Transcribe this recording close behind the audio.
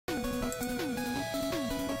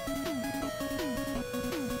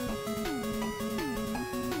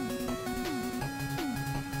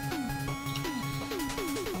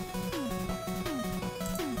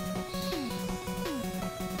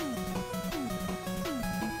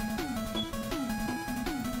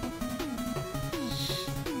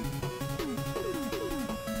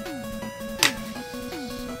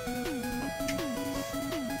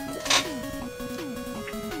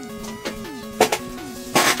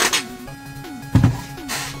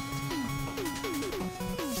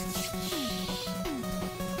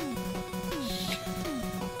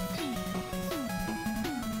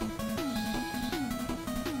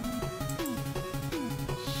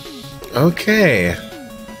Okay.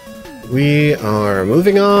 We are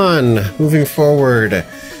moving on, moving forward.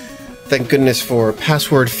 Thank goodness for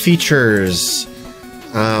password features.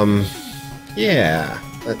 Yeah.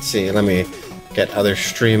 Let's see. Let me get other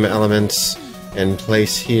stream elements in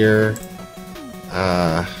place here.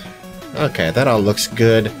 Okay, that all looks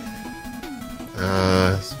good.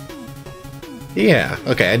 Yeah.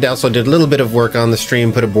 Okay, I also did a little bit of work on the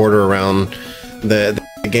stream, put a border around the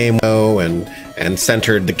game window and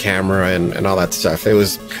centered the camera and all that stuff. It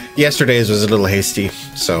was yesterday's was a little hasty,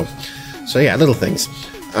 so yeah, little things.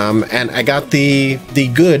 And I got the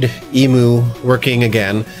good emu working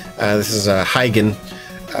again. This is a Huygen,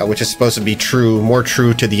 which is supposed to be more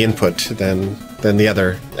true to the input than the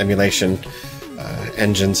other emulation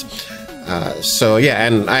engines. So yeah,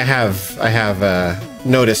 and I have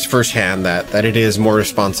noticed firsthand that it is more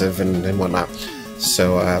responsive and whatnot.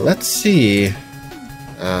 So let's see.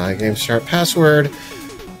 Game start password.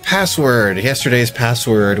 Yesterday's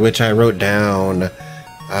password, which I wrote down.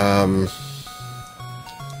 Let's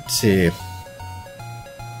see.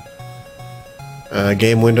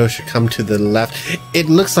 Game window should come to the left. It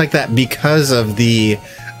looks like that because of the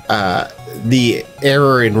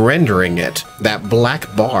error in rendering it. That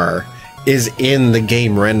black bar is in the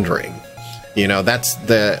game rendering. You know, that's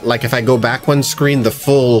like if I go back one screen, the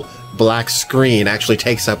full black screen actually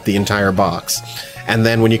takes up the entire box. And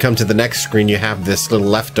then when you come to the next screen, you have this little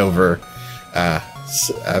leftover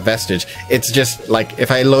vestige. It's just like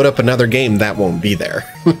if I load up another game, that won't be there.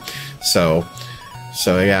 so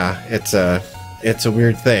yeah, it's a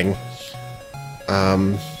weird thing.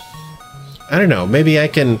 I don't know. Maybe I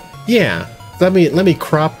can. Yeah, let me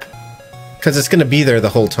crop because it's gonna be there the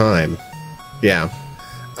whole time. Yeah.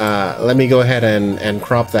 Let me go ahead and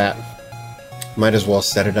crop that. Might as well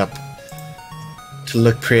set it up to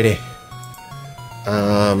look pretty.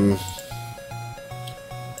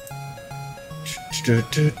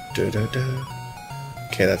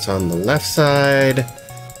 Okay, that's on the left side.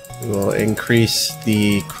 We'll increase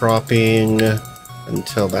the cropping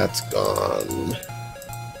until that's gone.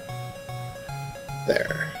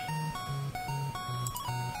 There.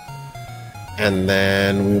 And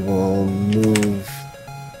then we will move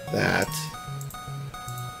that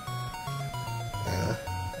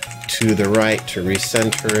to the right to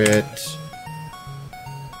recenter it.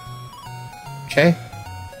 Okay.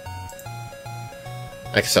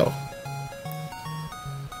 Like so.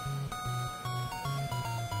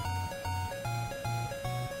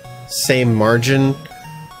 Same margin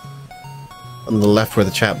on the left where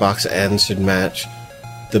the chat box ends should match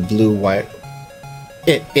the blue white.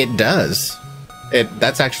 It does.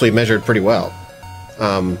 That's actually measured pretty well.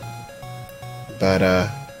 But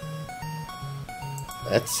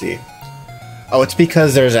let's see. Oh, it's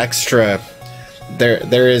because there's extra.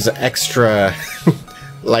 There is extra.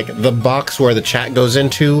 Like the box where the chat goes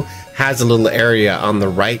into has a little area on the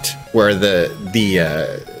right where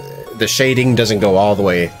the shading doesn't go all the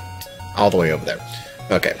way over there.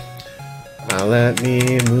 Okay. Let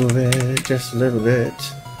me move it just a little bit.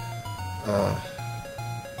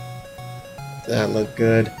 That look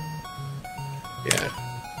good. Yeah,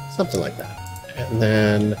 something like that. And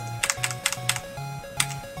then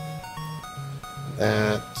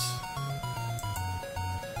that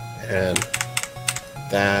and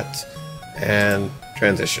that and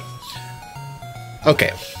transition.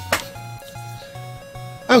 Okay.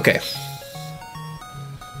 Okay.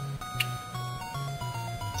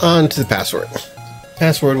 On to the password.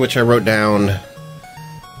 Password, which I wrote down.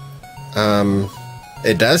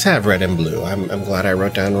 It does have red and blue. I'm glad I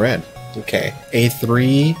wrote down red. Okay.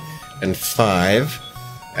 A3 and 5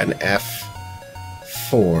 and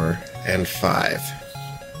F4 and 5.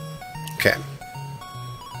 Okay.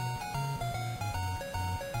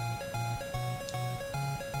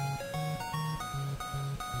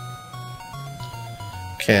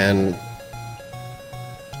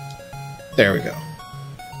 There we go.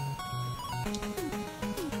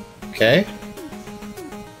 Okay.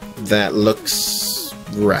 That looks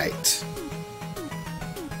right.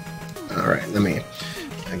 Alright, let me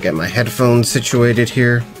get my headphones situated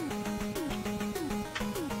here.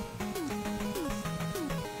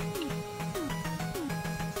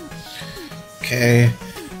 Okay.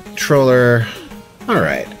 Controller.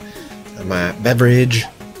 Alright. My beverage.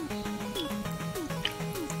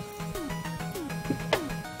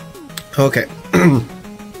 Okay.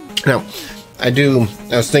 Now, I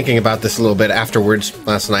was thinking about this a little bit afterwards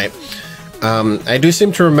last night. I do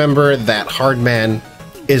seem to remember that Hardman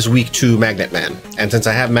is weak to Magnet Man. And since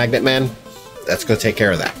I have Magnet Man, let's go take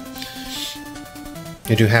care of that.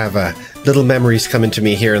 I do have little memories coming to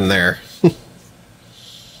me here and there.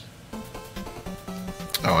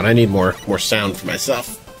 Oh, on. I need more sound for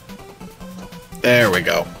myself. There we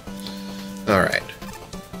go. All right.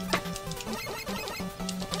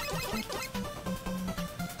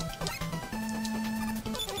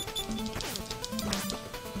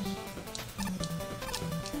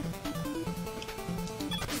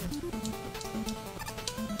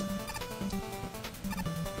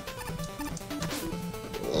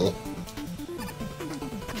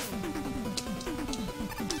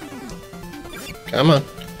 Come on.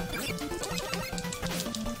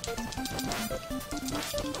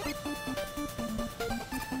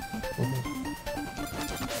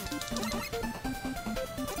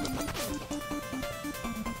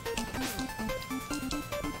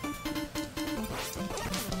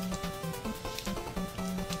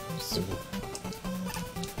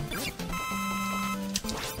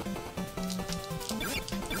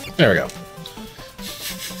 There we go.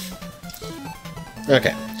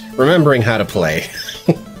 Okay. Remembering how to play.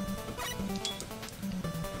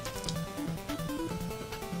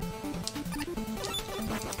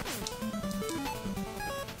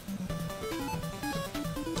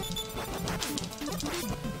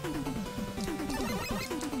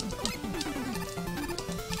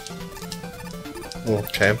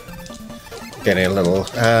 Okay. Getting a little,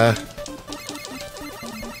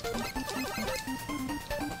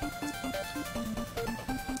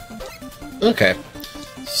 okay.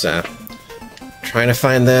 So, trying to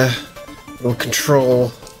find the little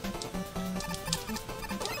control.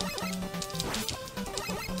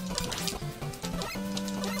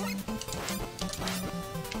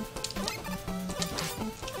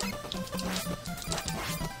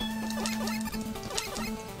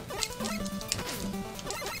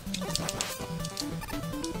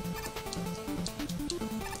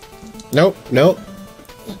 Nope, nope.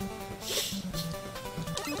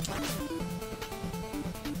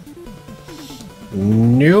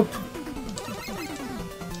 Nope.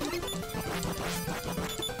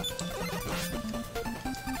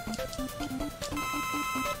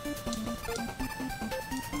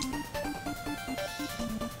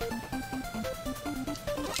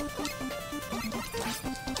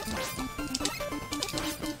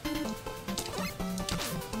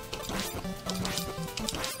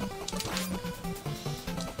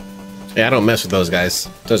 Yeah, I don't mess with those guys.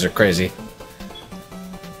 Those are crazy.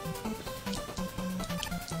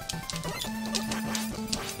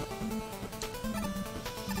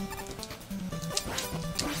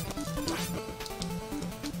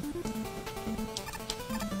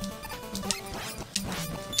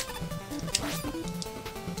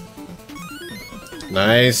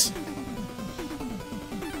 Nice.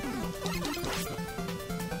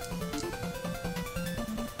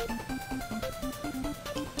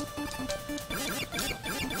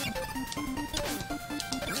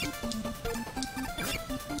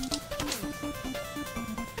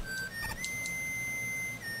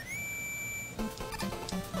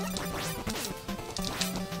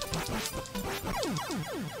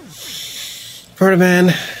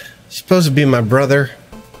 Birdman, supposed to be my brother.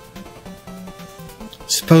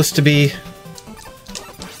 Supposed to be.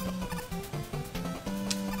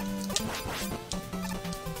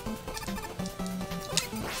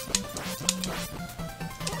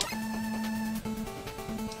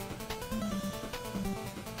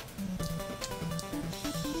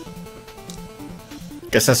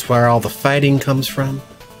 Guess that's where all the fighting comes from.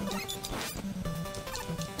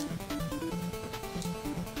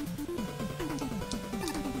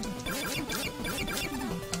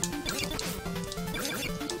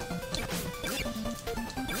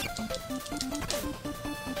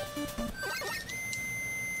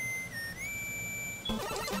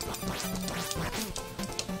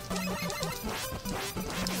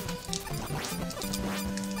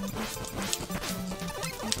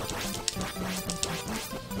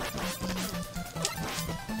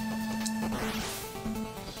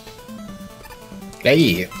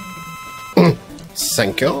 Hey.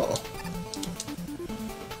 Thank you.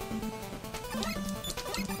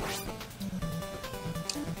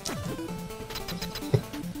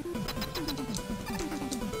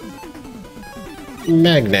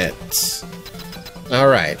 Magnets. All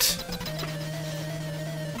right.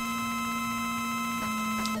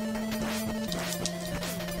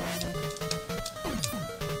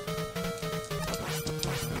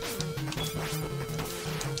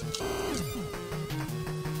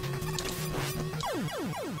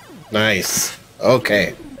 Nice.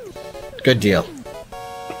 Okay. Good deal.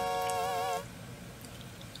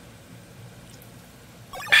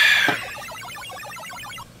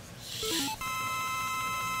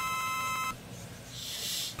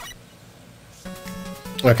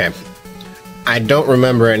 Okay. I don't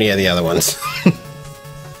remember any of the other ones.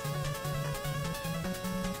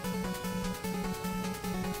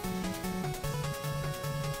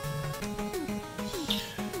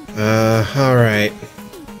 Alright.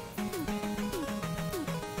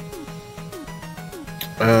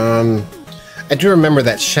 I do remember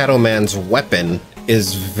that Shadow Man's weapon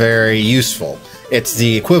is very useful. It's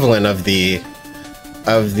the equivalent of the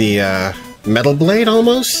metal blade,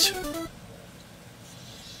 almost.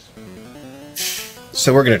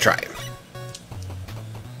 So we're gonna try it.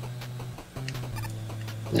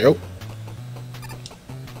 Nope.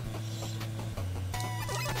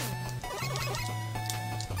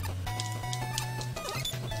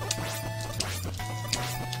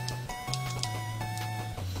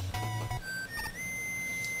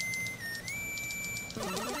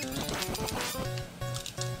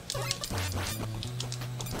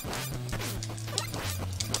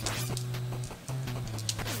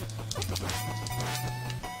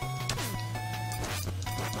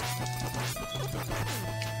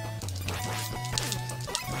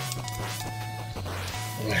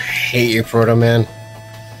 I hate you, Proto Man.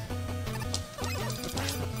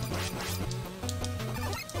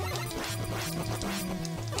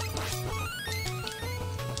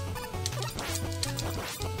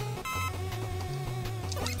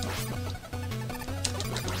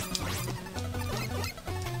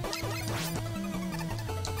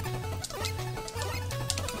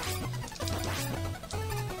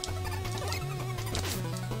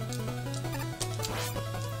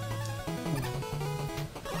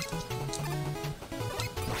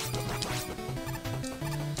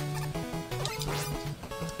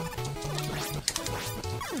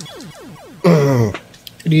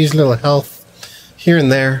 Could use a little health here and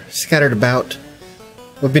there, scattered about.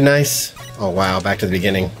 Would be nice. Oh wow, back to the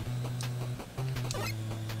beginning.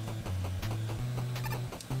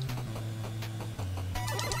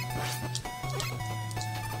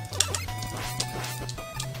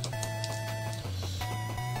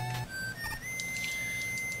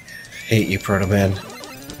 Hate you, Proto Man.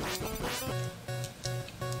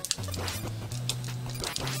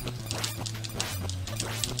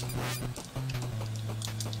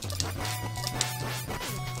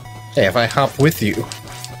 Hey, if I hop with you,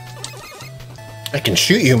 I can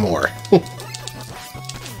shoot you more.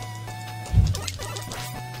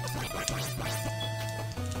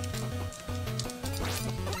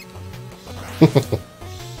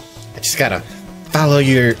 I just gotta follow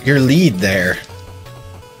your lead there.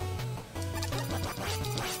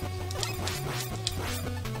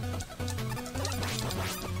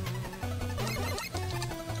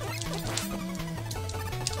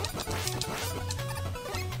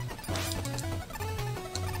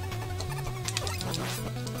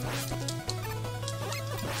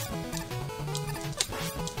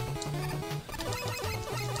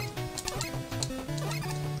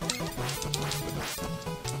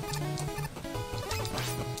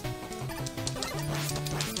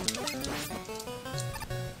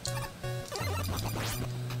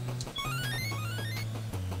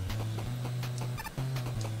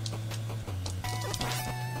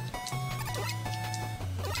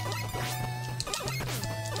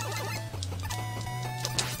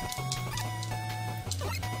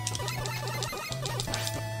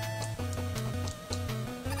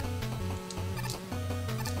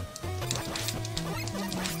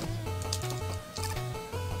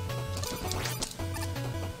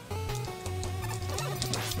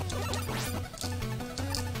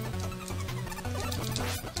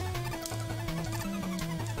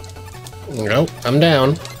 Nope, I'm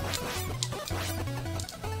down.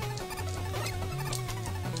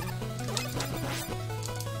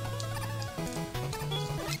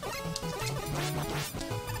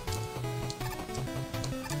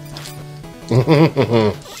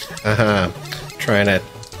 Trying to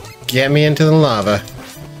get me into the lava.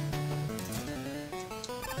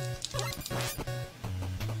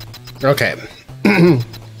 Okay.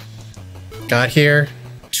 Got here.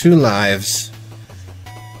 2 lives.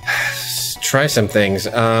 Try some things.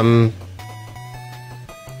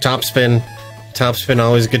 Top spin. Top spin,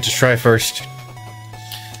 always good to try first.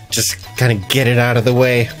 Just kind of get it out of the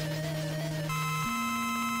way.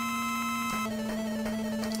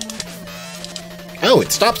 Oh,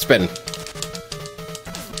 it's top spin.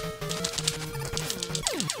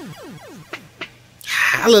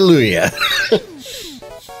 Hallelujah.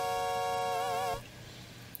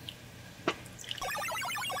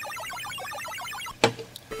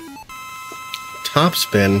 Top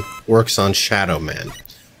spin works on Shadow Man.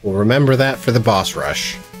 We'll remember that for the boss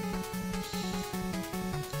rush.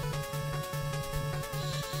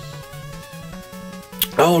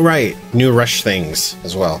 Oh, right. New rush things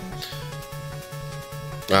as well.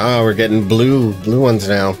 Oh, we're getting blue ones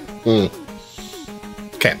now.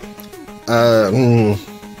 Okay.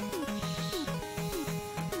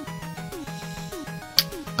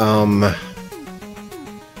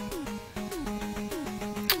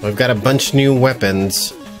 We've got a bunch new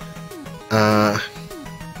weapons.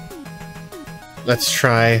 Let's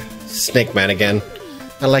try Snake Man again.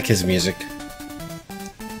 I like his music.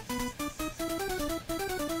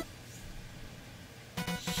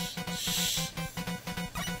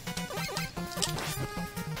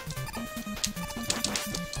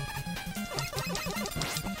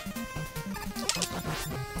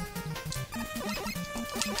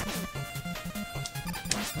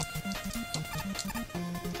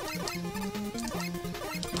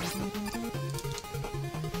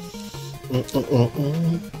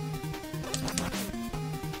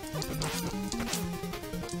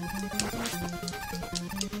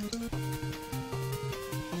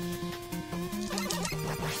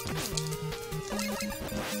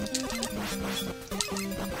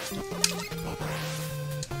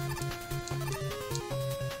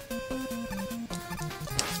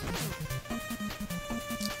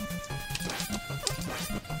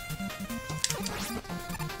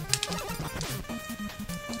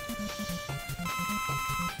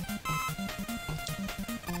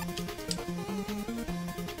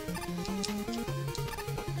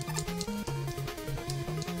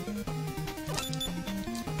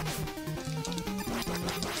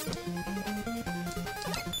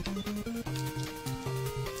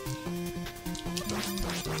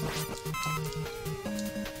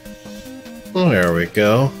 There we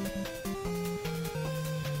go.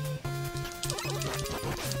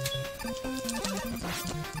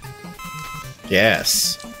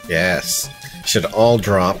 Yes, yes. Should all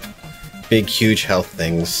drop big, huge health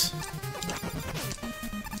things.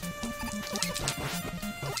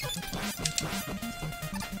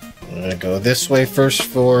 I'm gonna go this way first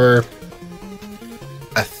for...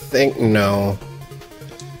 I think, no.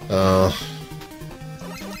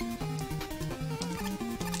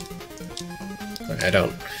 I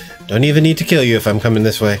don't even need to kill you if I'm coming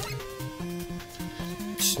this way.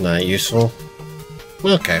 It's not useful.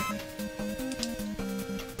 Okay.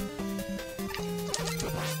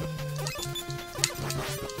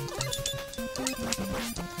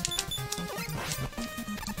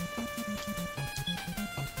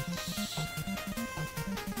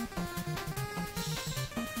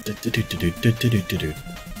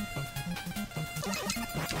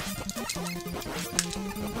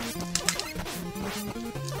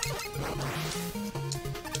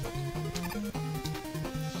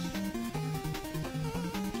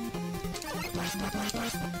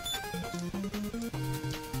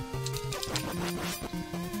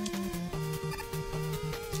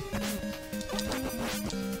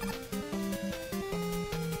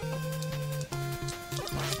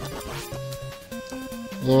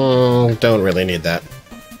 Don't really need that.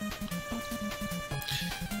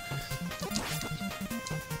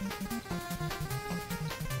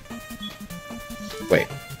 Wait.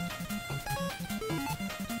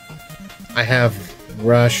 I have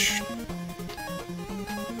rush.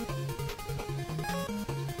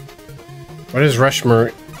 What is rush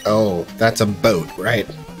marine? Oh, that's a boat, right?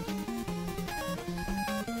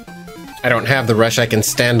 I don't have the rush I can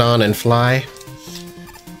stand on and fly.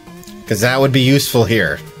 Because that would be useful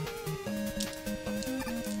here.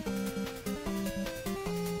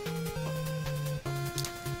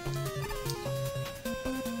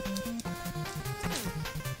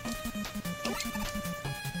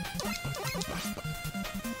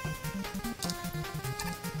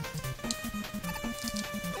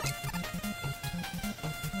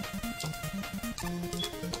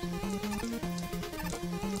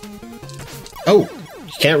 Oh,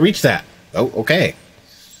 you can't reach that. Oh, okay.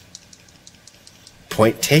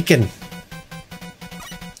 Point taken.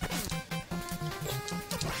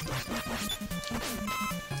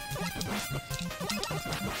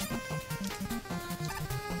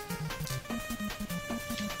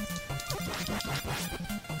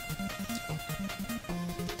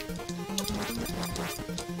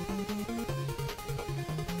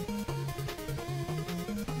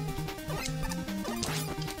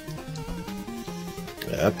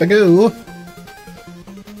 Up I go. What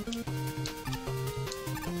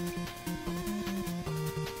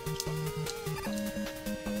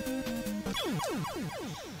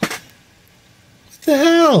the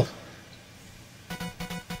hell?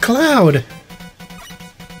 Cloud.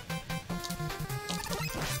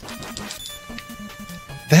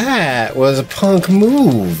 That was a punk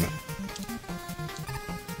move.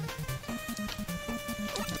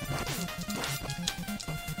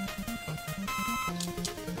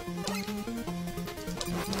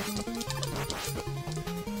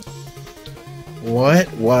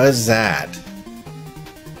 What was that?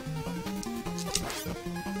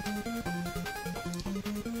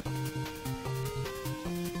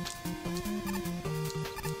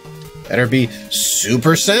 Better be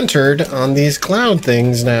super centered on these cloud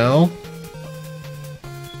things now.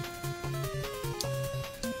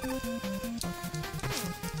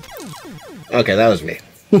 Okay, that was me.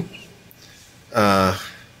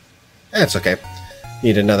 That's okay.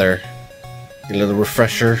 Need a little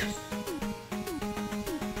refresher.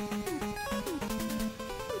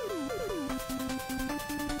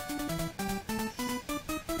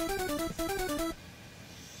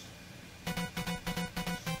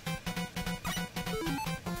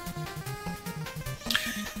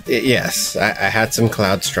 Yes, I had some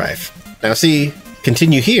cloud strife. Now see,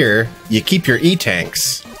 continue here, you keep your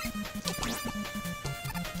E-tanks.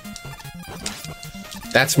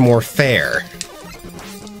 That's more fair.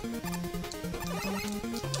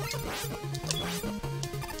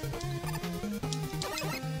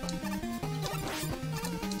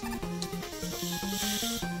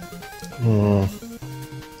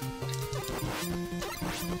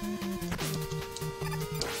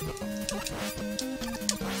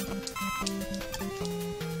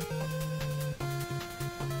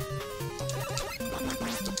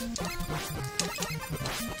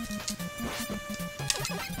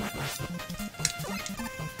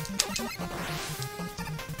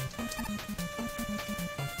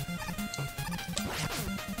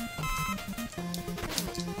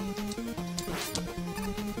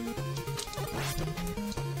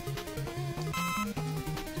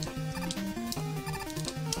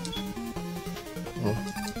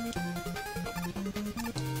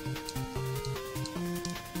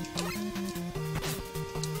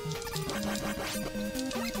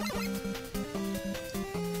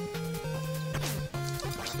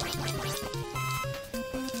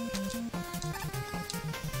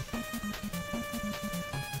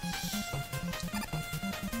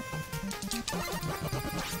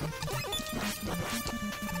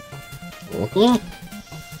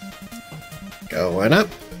 Going up.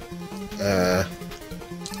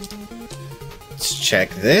 Let's check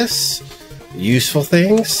this. Useful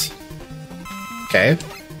things. Okay.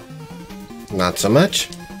 Not so much.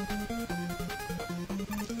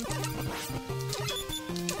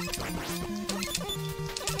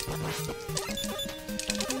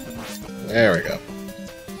 There we go.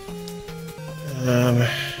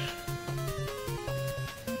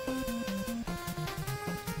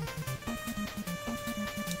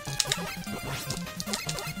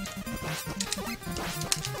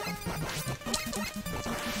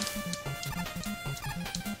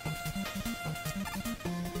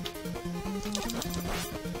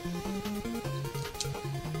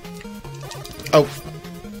 Oh.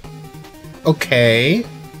 Okay.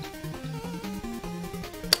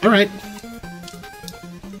 All right.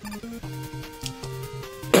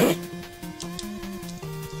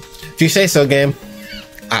 If you say so, game.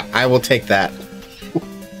 I will take that.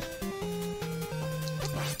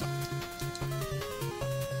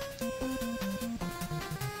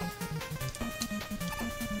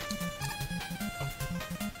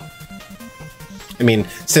 I mean,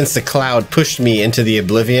 since the cloud pushed me into the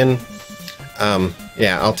oblivion,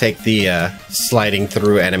 yeah, I'll take the sliding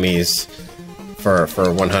through enemies for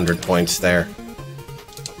 100 points there.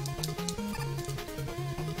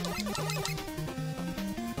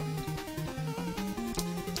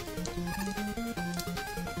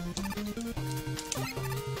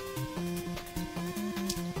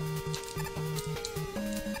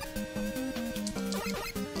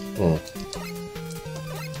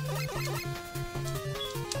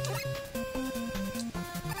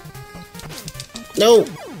 No!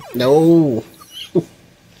 No!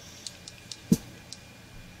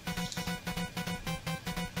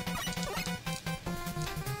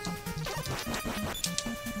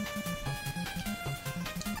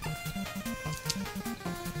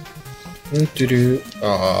 Do-do-do.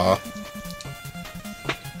 Aww.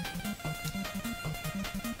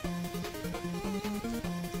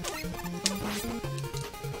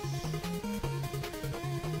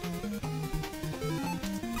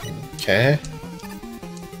 Okay.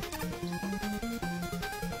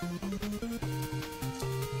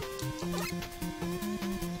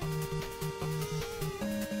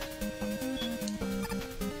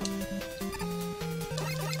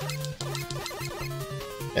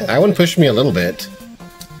 Yeah, that one pushed me a little bit.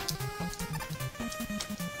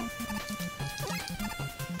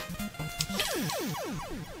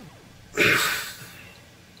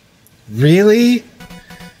 Really?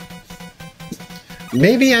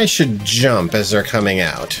 Maybe I should jump as they're coming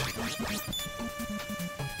out.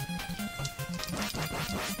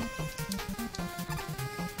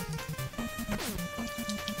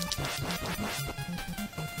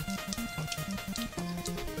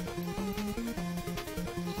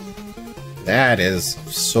 That is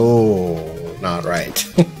so not right.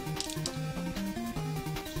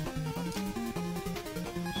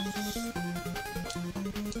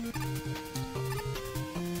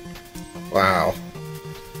 Wow.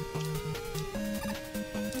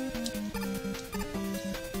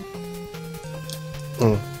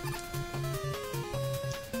 Mm.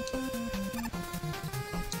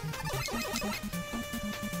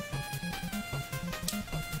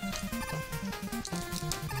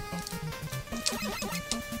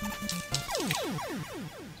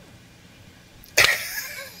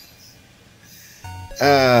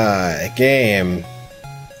 Game.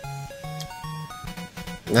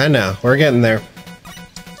 I know, we're getting there.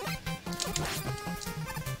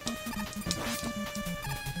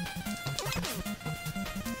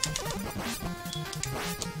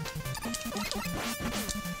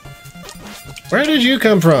 Where did you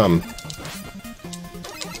come from?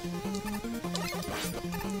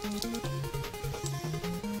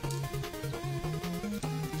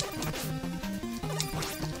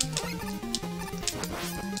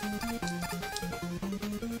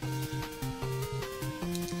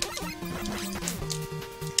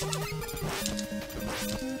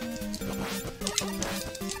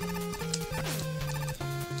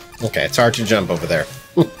 Okay, it's hard to jump over there.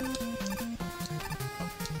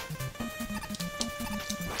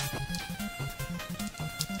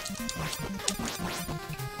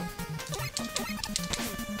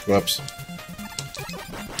 Whoops.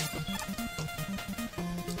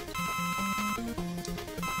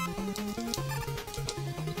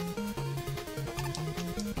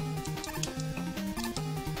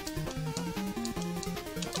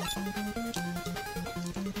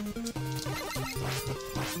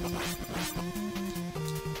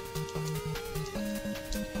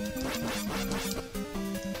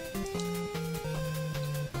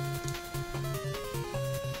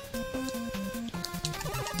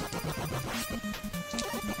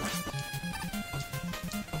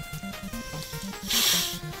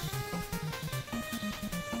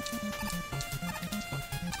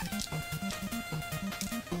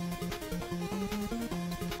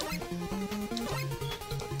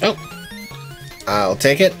 Oh, I'll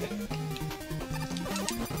take it.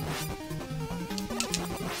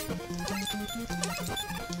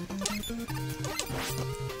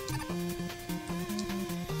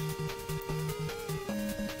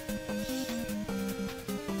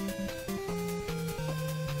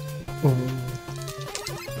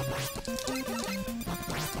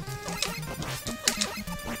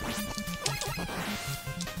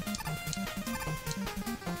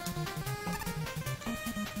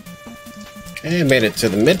 Okay, made it to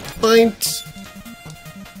the midpoint.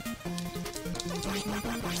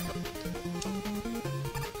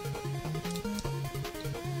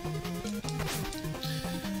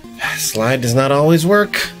 Slide does not always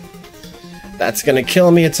work. That's gonna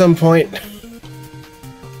kill me at some point.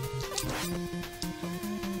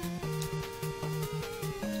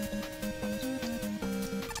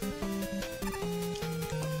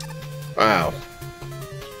 Wow.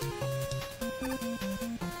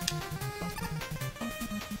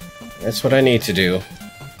 That's what I need to do.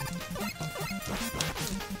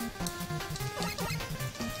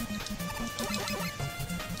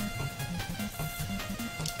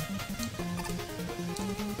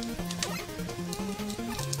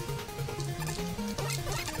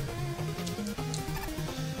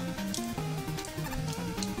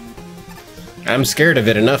 I'm scared of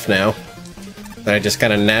it enough now that I just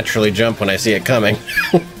kind of naturally jump when I see it coming.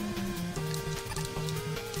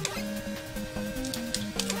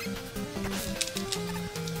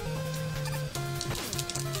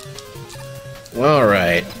 All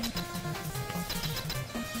right.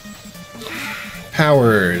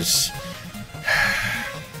 Powers.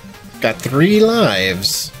 Got 3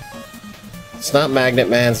 lives. It's not Magnet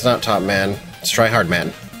Man, it's not Top Man, it's Try Hard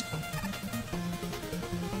Man.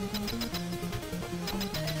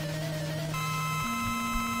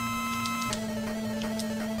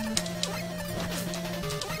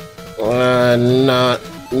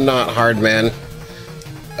 Not Hard Man.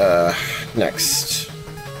 Next.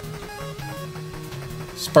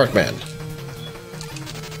 Sparkman.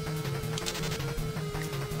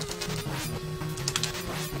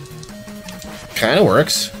 Kinda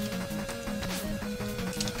works.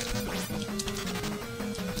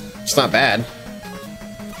 It's not bad.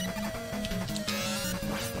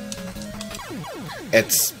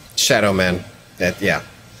 It's Shadow Man. Yeah.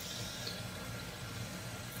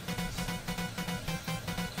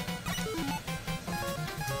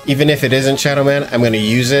 Even if it isn't Shadow Man, I'm going to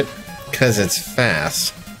use it because it's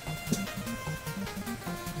fast.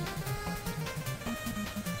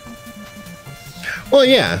 Well,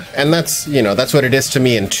 yeah, and that's, you know, that's what it is to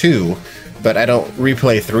me in 2, but I don't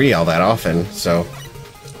replay 3 all that often, so...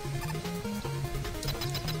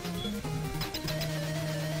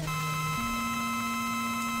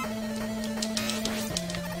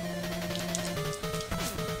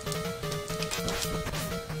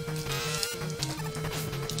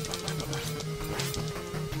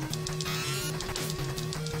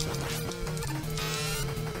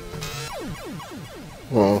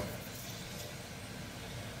 Well...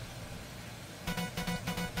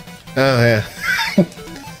 Oh, yeah.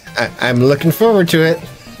 I'm looking forward to it.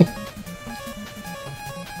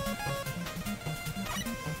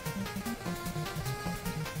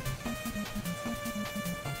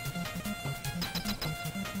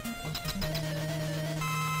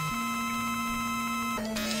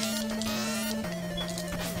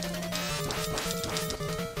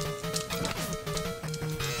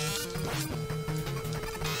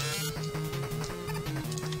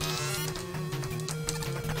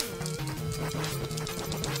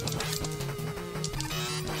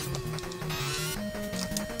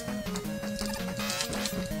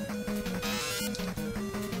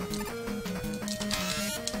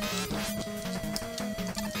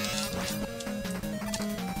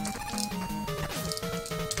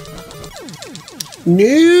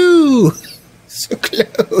 No! So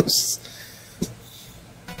close.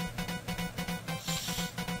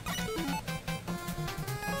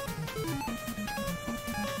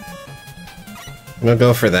 We'll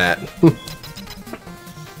go for that.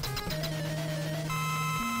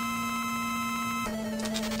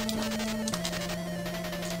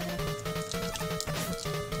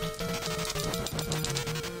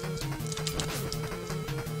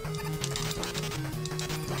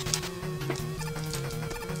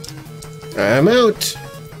 I'm out.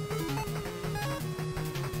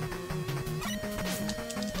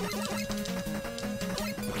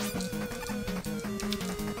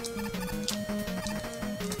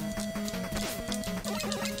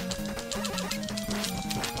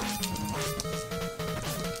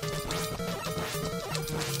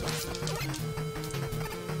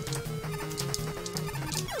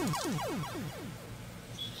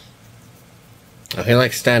 Oh, he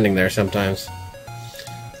likes standing there sometimes.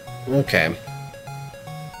 Okay.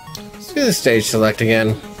 Let's do the stage select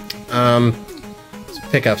again. Let's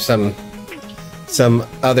pick up some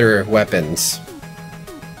other weapons.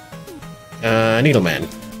 Needleman.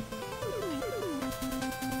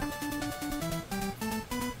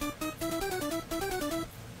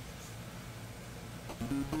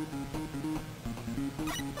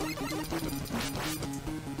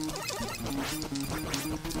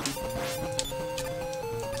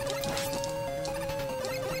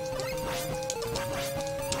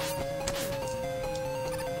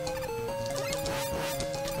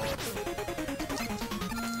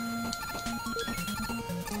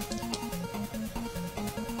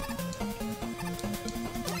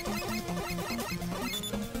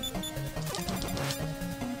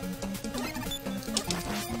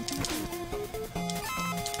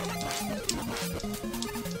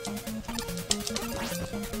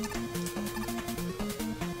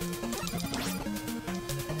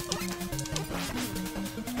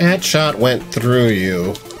 That shot went through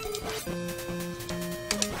you.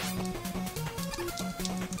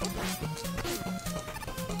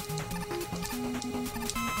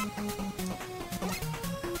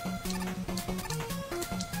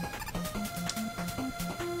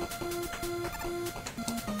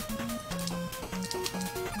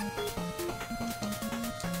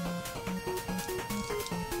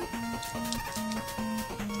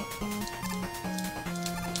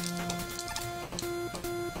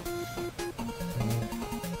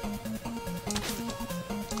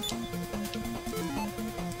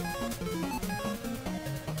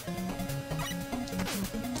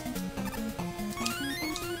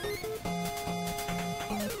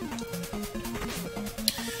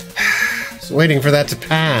 Waiting for that to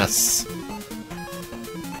pass.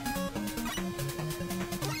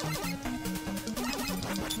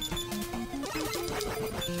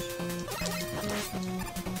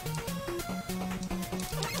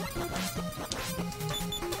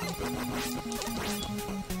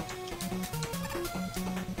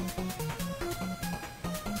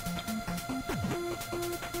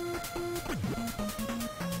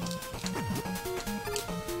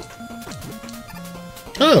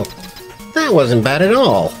 Oh. That wasn't bad at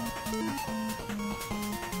all.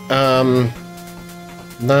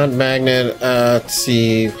 Not magnet, let's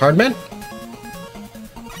see, Hardman?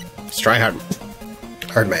 Let's try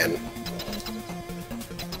Hardman.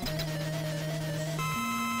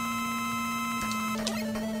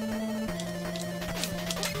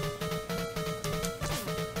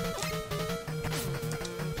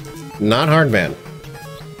 not Hardman.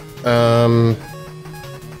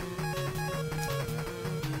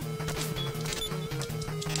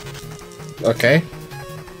 Okay.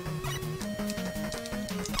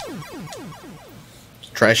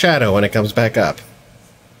 Try Shadow when it comes back up.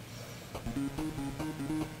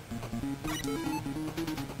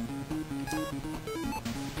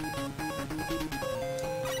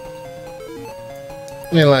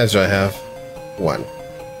 How many lives do I have? 1.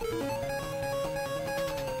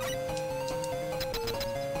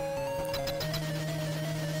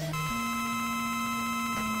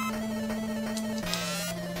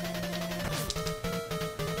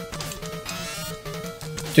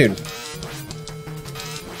 Dude.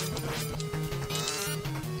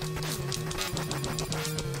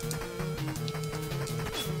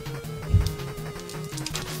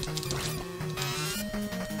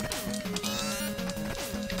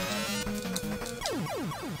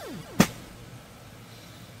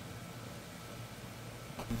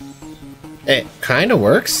 It kind of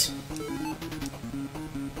works.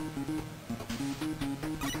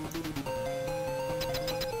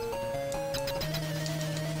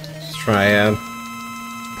 Let's try it.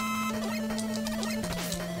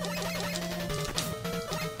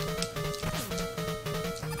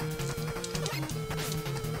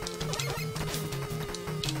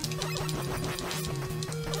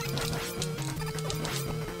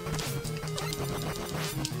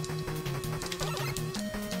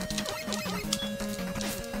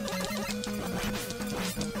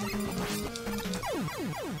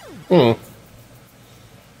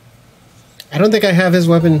 I don't think I have his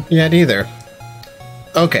weapon yet either.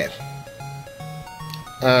 Okay.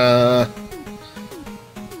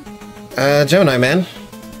 Gemini Man.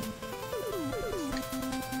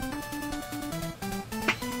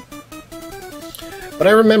 But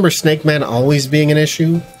I remember Snake Man always being an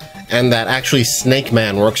issue, and that actually Snake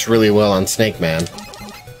Man works really well on Snake Man.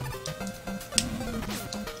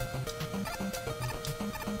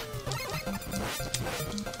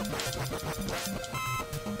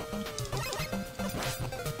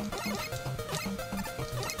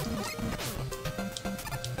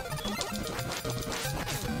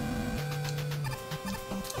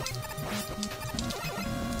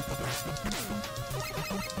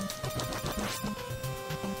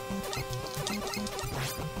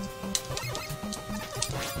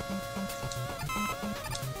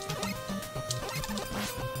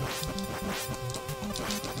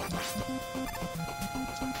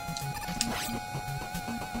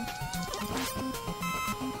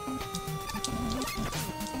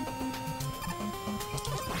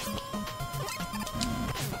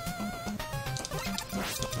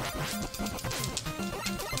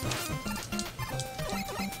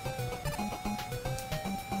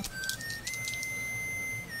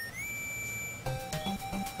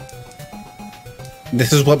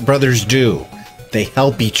 This is what brothers do. They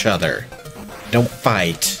help each other. Don't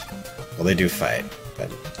fight. Well, they do fight, but...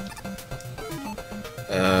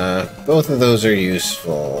 both of those are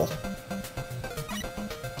useful.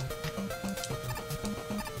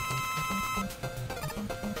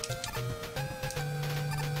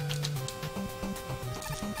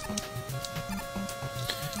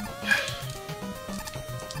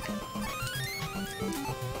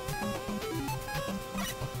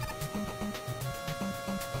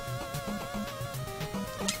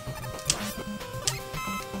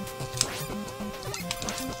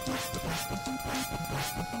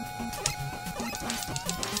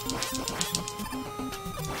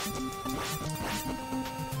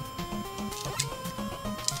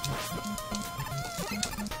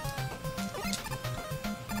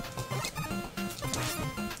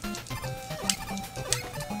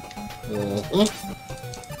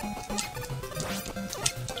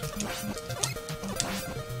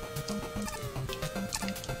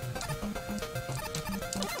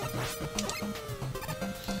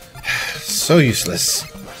 So useless.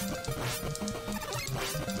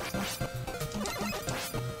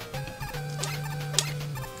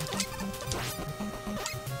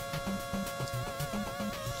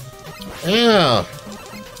 Oh.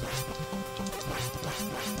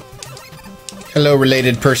 Hello,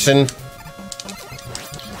 related person.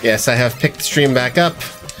 Yes, I have picked the stream back up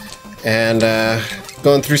and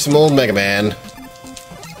going through some old Megaman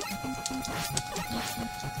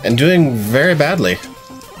and doing very badly.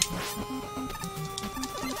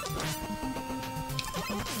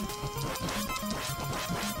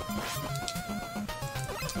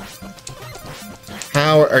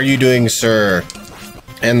 How are you doing, sir?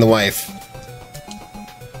 And the wife.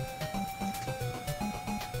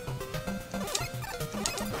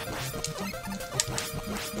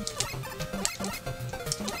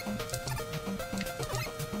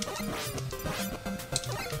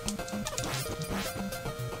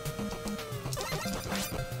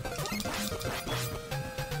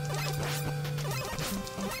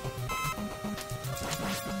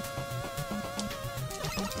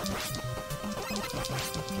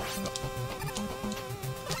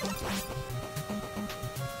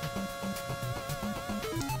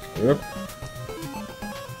 Yep.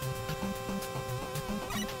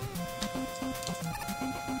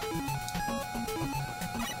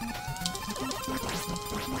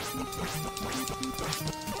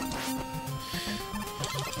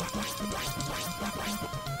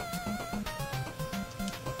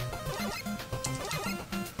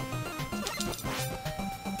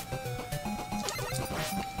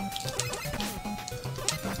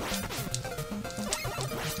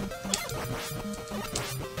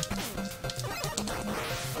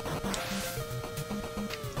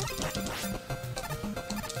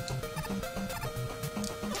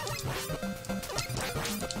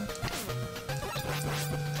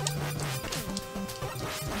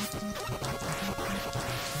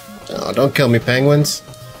 Oh, don't kill me, penguins.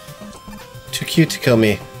 Too cute to kill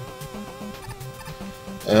me.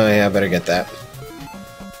 Oh yeah, I better get that.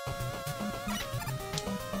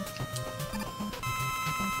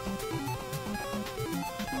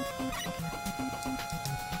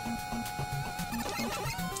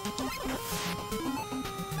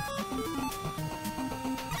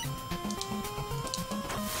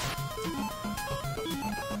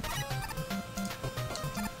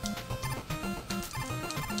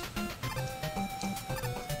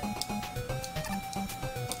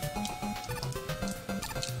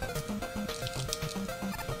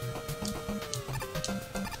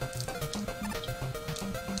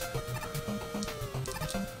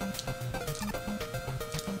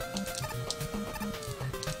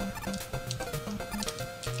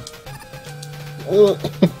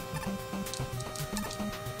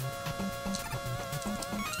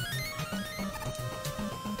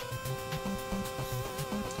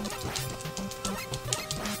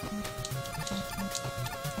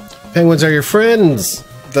 Penguins are your friends,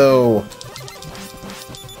 though.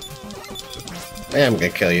 I'm gonna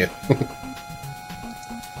kill you.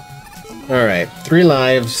 Alright, 3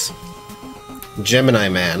 lives. Gemini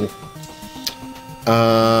Man.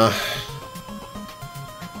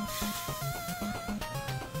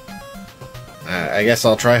 I guess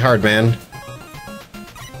I'll try hard, man.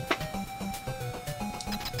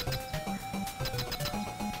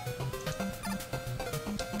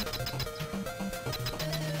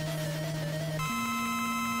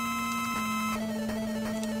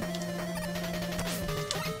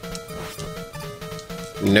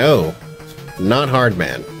 No, not hard,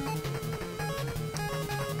 man.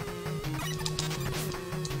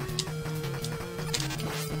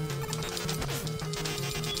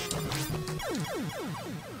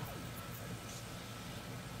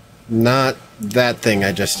 Not that thing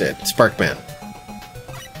I just did. Sparkman.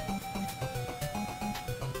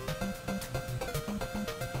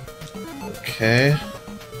 Okay.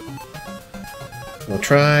 We'll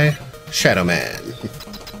try Shadow Man.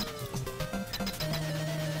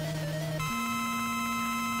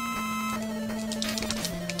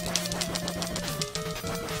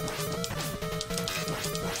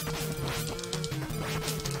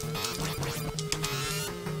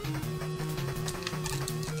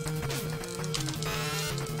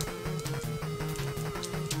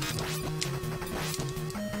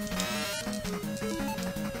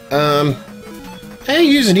 I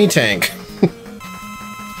use an E-Tank.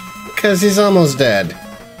 Because he's almost dead.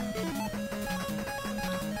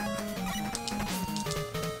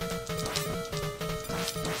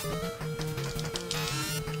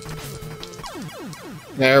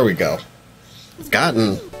 There we go. I've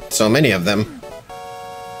gotten so many of them.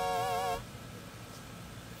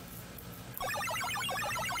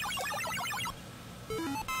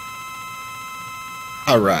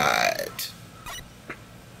 Alright.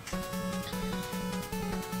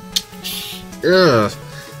 Ugh.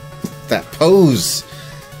 That pose.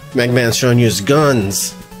 Megaman's showing you his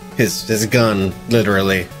guns. His gun,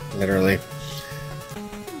 literally. Literally.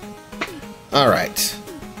 Alright.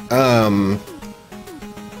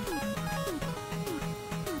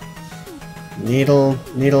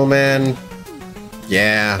 Needle Man.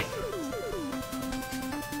 Yeah.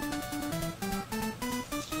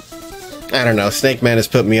 I don't know. Snake Man has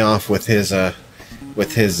put me off with his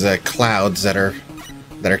clouds that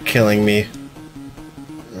are killing me.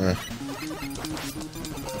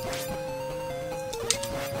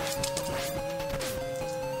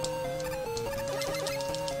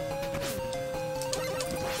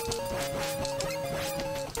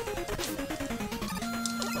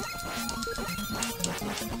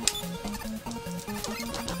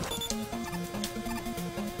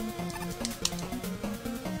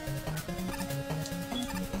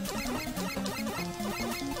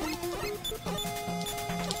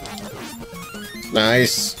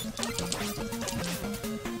 Nice.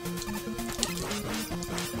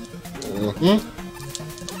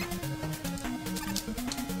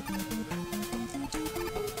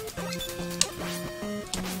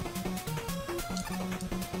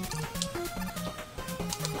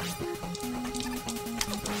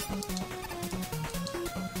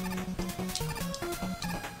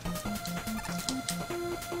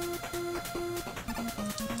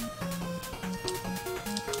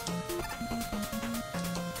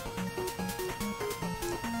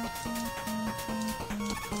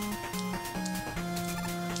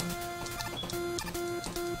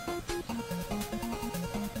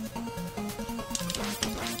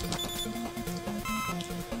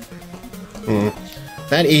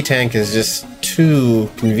 That E-tank is just too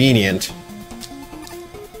convenient.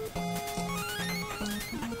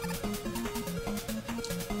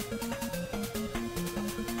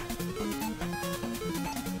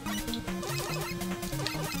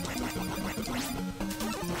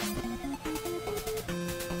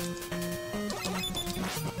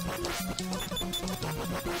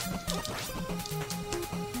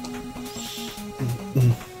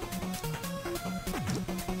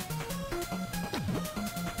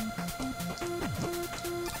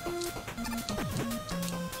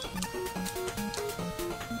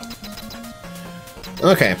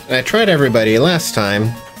 Okay, I tried everybody last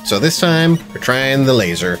time, so this time we're trying the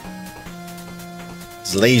laser.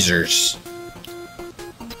 It's lasers.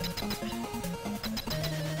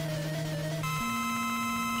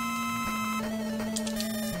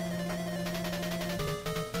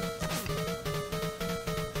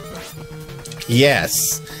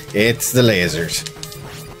 Yes, it's the lasers.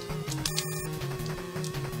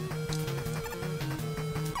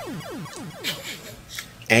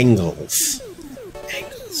 Angles.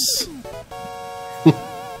 Angles.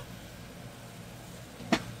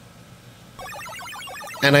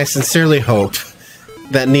 And I sincerely hope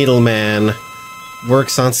that Needleman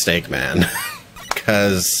works on Snakeman.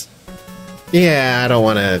 Because, yeah, I don't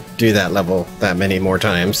want to do that level that many more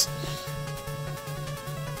times.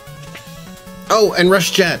 Oh, and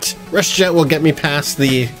Rush Jet. Rush Jet will get me past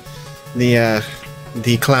the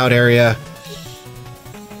cloud area.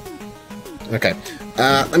 Okay.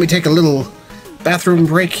 Let me take a little bathroom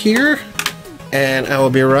break here, and I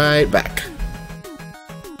will be right back.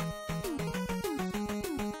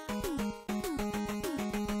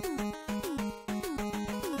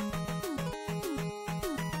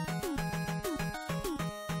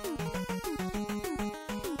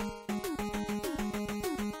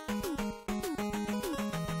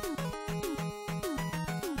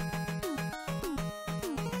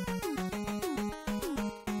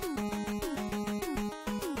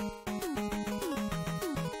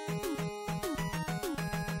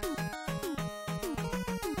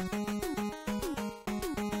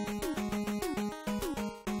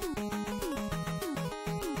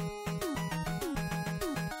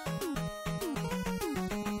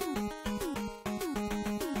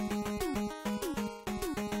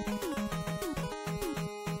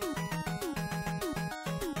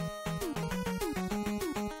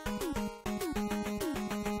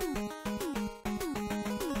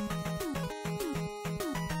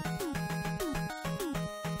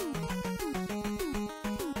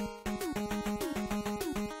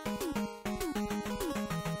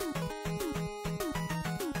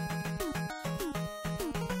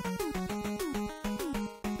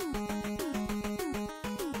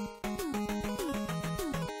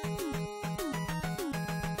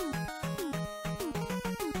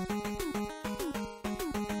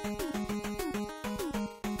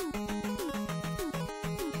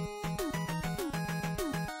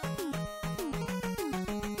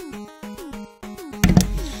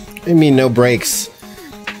 I mean, no breaks.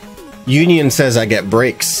 Union says I get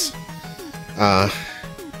breaks.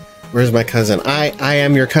 Where's my cousin? I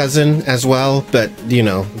am your cousin as well, but, you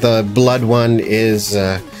know, the blood one is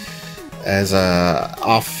off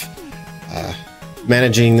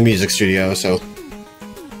managing the music studio, so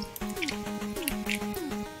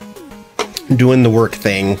doing the work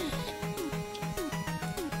thing.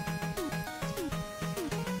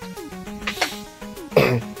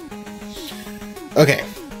 Okay.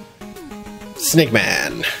 Snake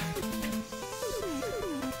Man.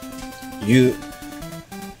 You...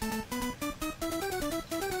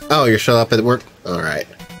 Oh, you're still up at work? Alright.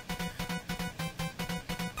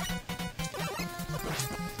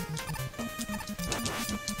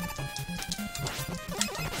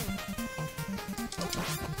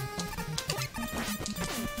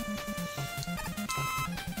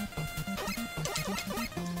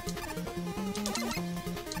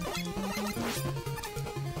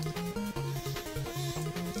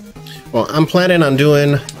 Well, I'm planning on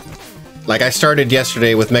doing, like I started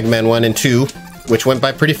yesterday with Mega Man 1 and 2, which went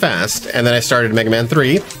by pretty fast, and then I started Mega Man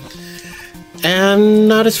 3, and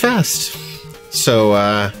not as fast. So,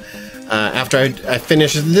 after I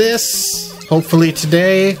finish this, hopefully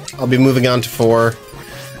today, I'll be moving on to 4,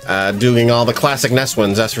 doing all the classic NES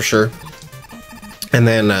ones, that's for sure, and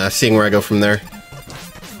then seeing where I go from there.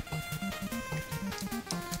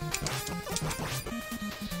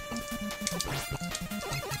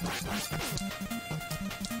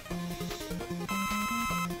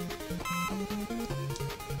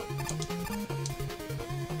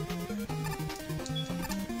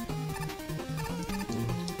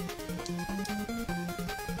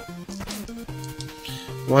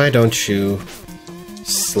 Why don't you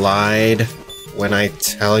slide when I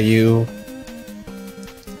tell you?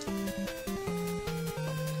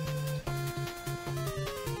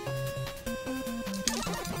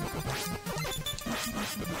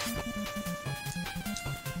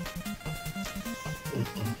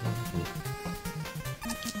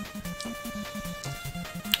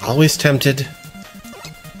 Always tempted.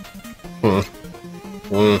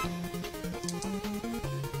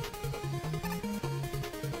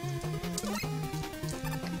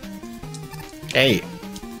 Hey,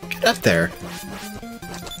 get up there.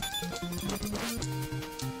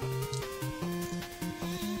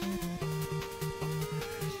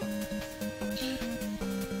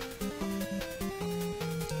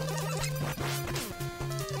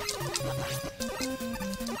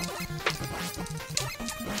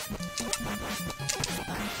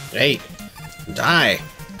 Hey, die.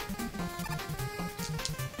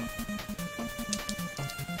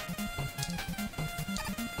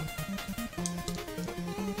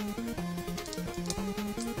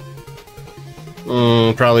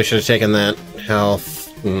 Probably should have taken that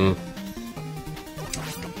health.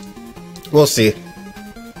 We'll see.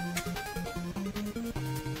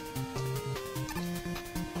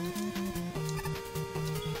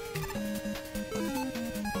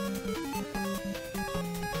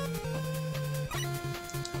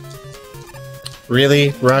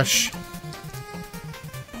 Really, Rush?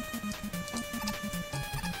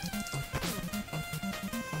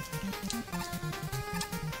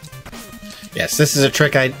 Yes, this is a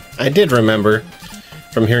trick I did remember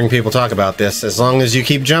from hearing people talk about this. As long as you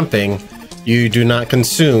keep jumping, you do not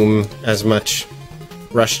consume as much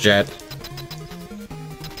Rush Jet.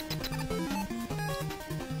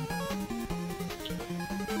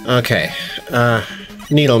 Okay,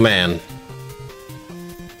 Needle Man.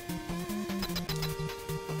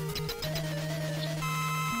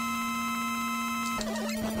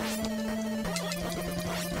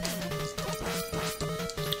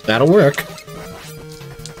 That'll work.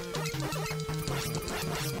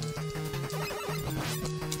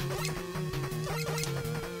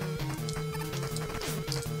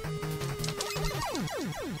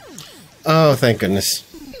 Oh, thank goodness.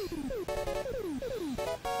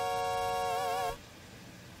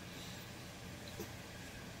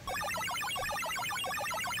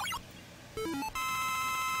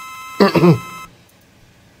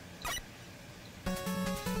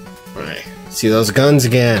 Alright, see those guns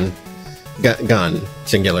again. Gun,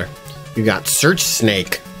 singular. You got Search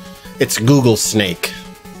Snake. It's Google Snake,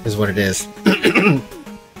 is what it is.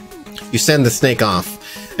 You send the snake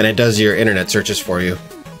off, and it does your internet searches for you.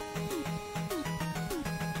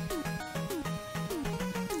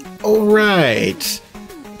 Oh, right.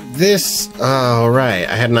 This... Oh, right.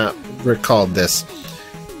 I had not recalled this.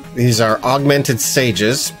 These are augmented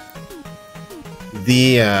sages.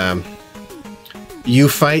 You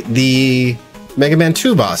fight the Megaman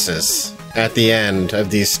 2 bosses at the end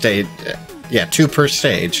of these stage. Yeah, 2 per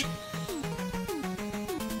stage.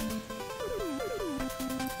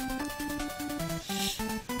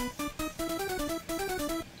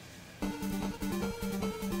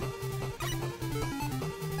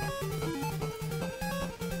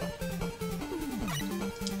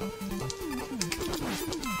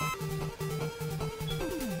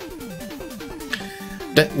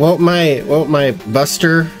 Won't my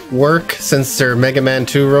Buster work since they're Mega Man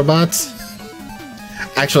 2 robots?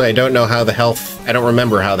 Actually, I don't know how the health... I don't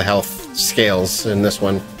remember how the health scales in this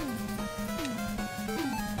one.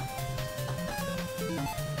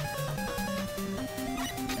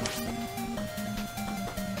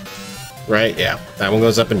 Right, yeah. That one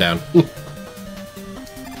goes up and down.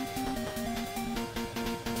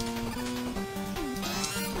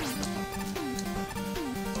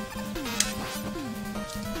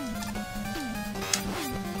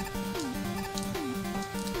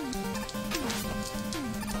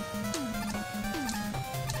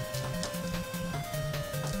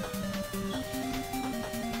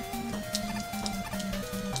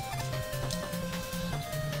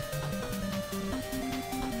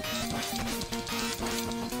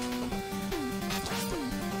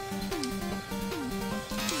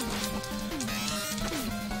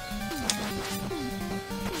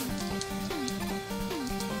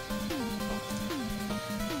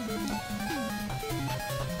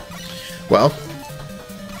 Well,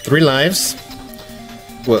 3 lives.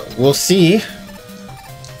 We'll see.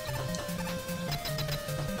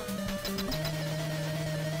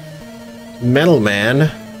 Metal Man.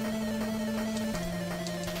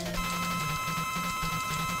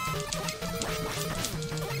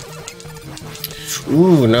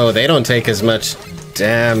 Ooh, no, they don't take as much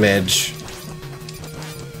damage.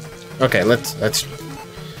 Okay, let's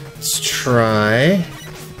try.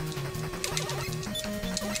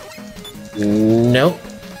 Nope.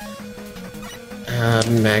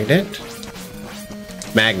 Magnet.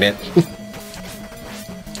 Magnet.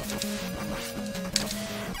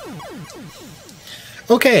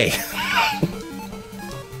 Okay.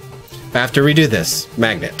 I have to redo this.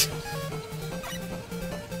 Magnet.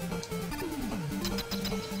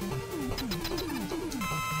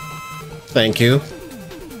 Thank you.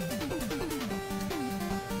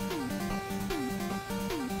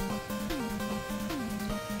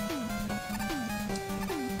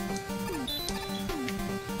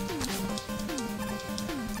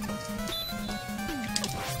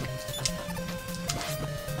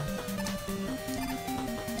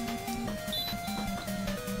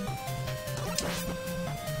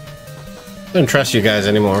 I don't trust you guys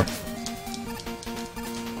anymore.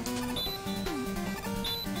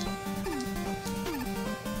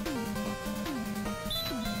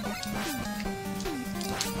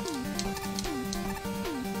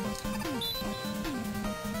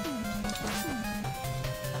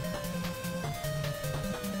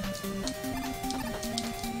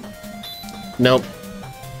 Nope.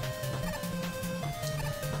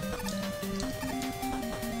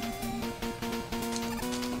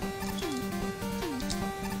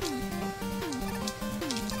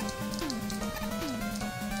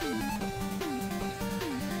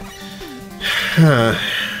 Huh.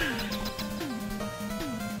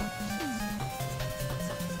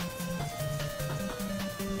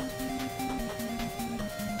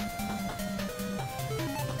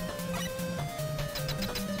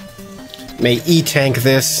 May E-tank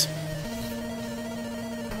this.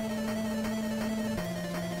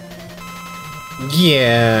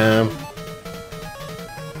 Yeah.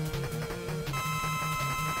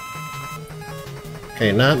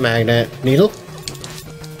 Okay, not magnet. Needle?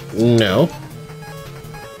 No.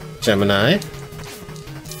 Gemini.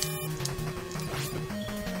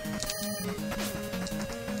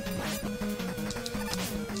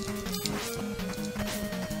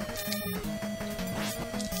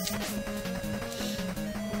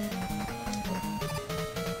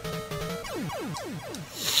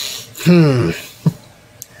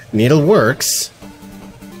 Needle works.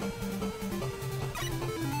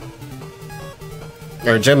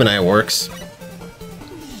 Or Gemini works.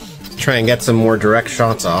 Try and get some more direct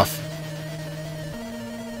shots off.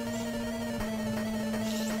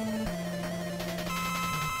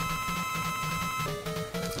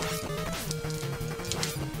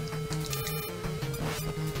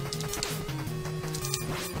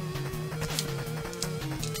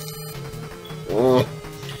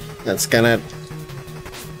 That's gonna...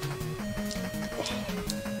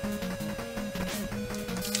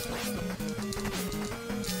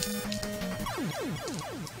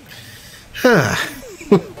 Huh.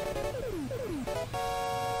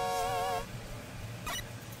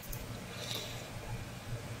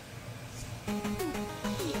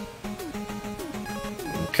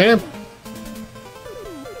 Okay.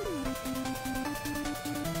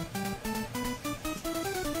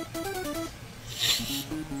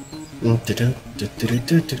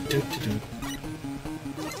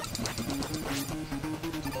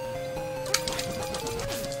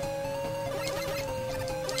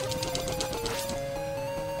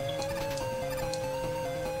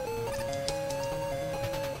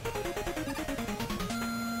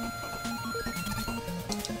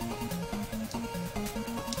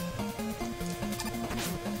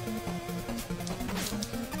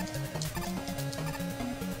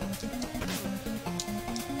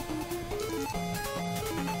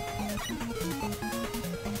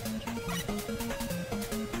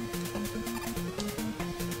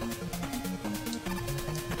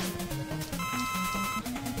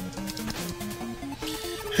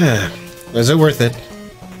 Was it worth it?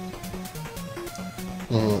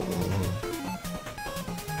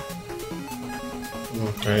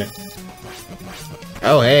 Right.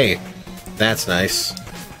 Oh, hey. That's nice.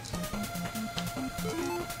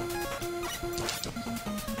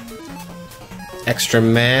 Extra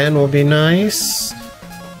man will be nice.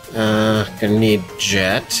 Gonna need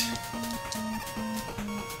jet.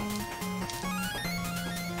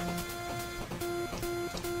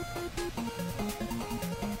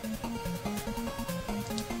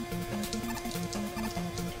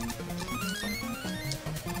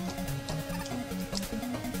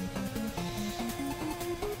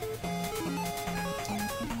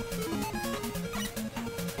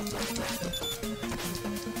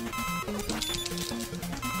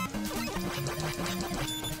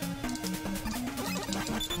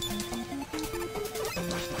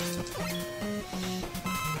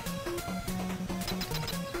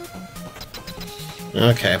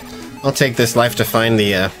 Okay. I'll take this life to find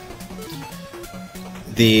the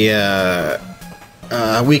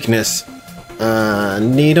weakness.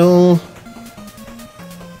 Needle?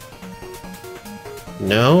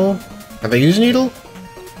 No? Have I used needle?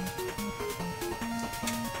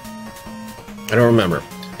 I don't remember.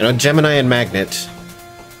 I know Gemini and magnet.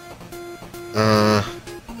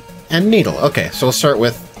 And needle. Okay, so we'll start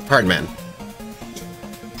with Hardman.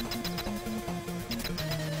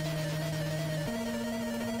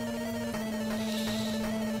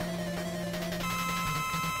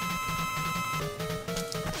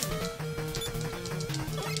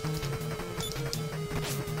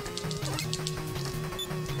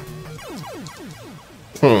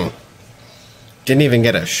 Didn't even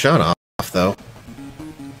get a shot off, though.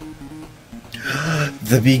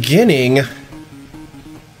 The beginning?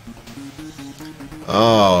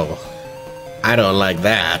 Oh, I don't like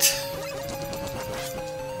that.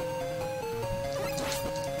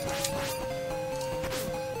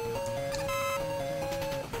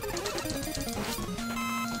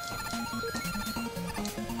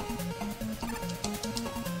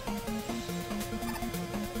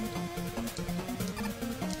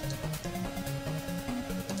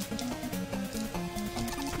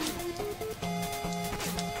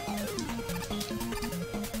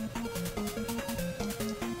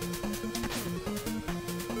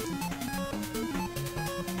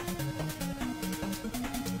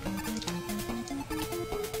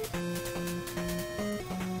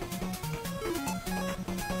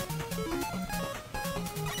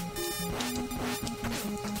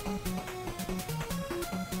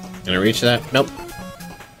 Can I reach that? Nope.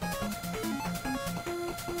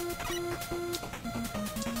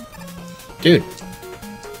 Dude.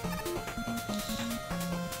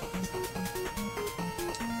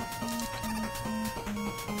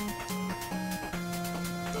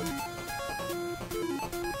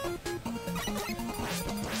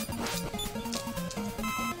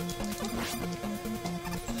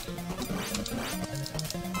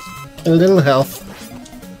 A little health.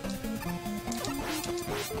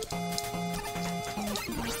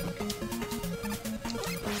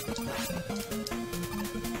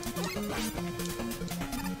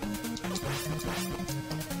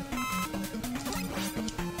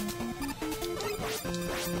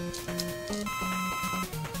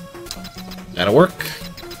 That'll work.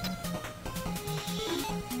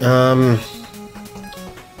 I'm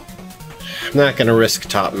not gonna risk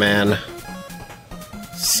Top Man.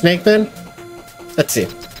 Snake Man? Let's see.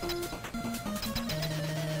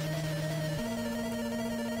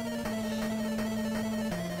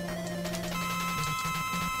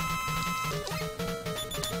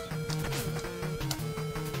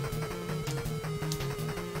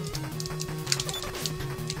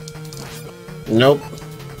 Nope.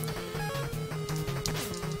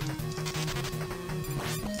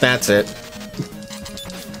 That's it.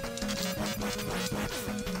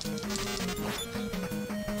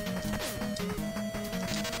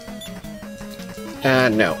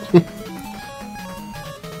 No.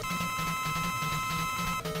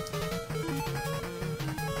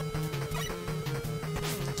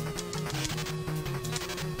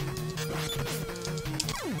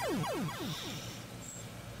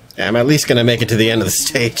 I'm at least gonna make it to the end of the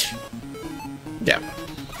stage. Yeah.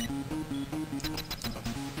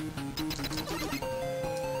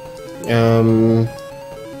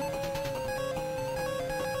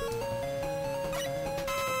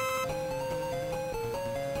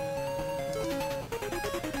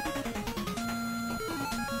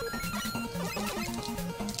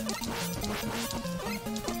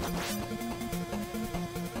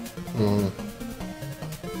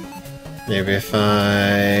 Maybe if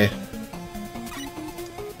I...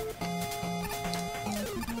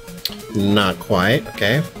 Not quite,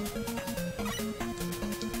 okay.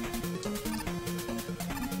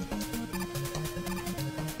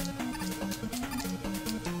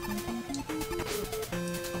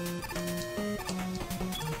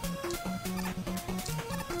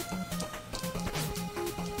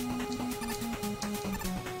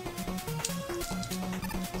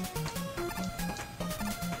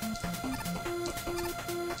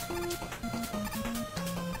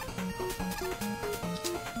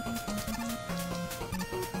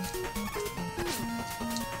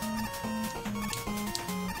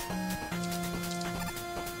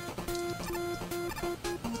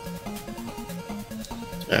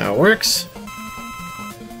 That works.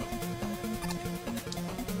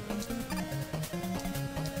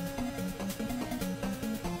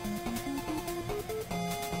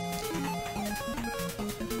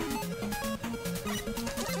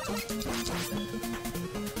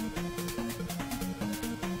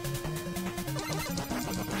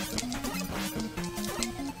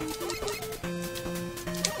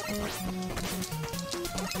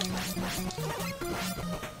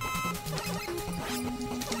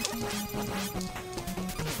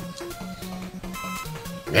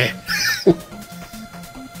 Eh.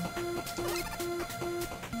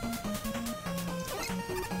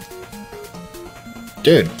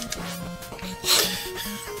 Dude.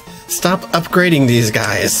 Stop upgrading these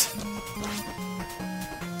guys.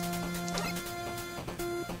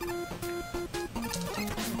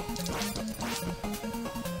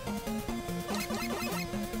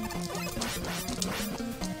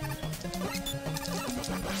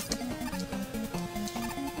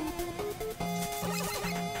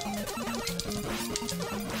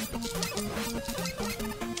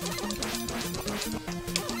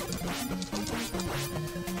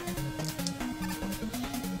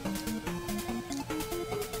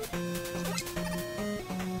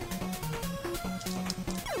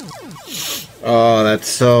 Oh, that's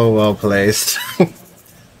so well placed.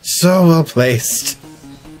 So well placed.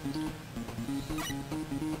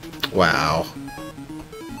 Wow.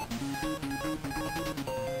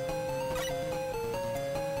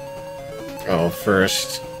 Oh,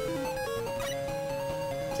 first,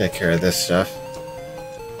 take care of this stuff.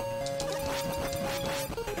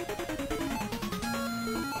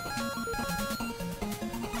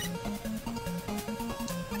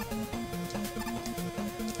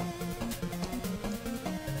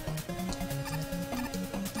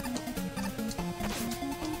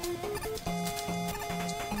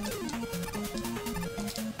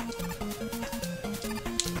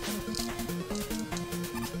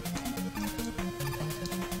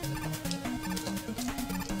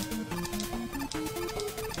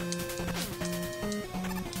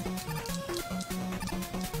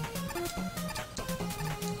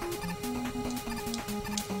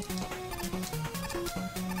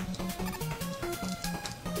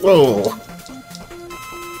 Whoa.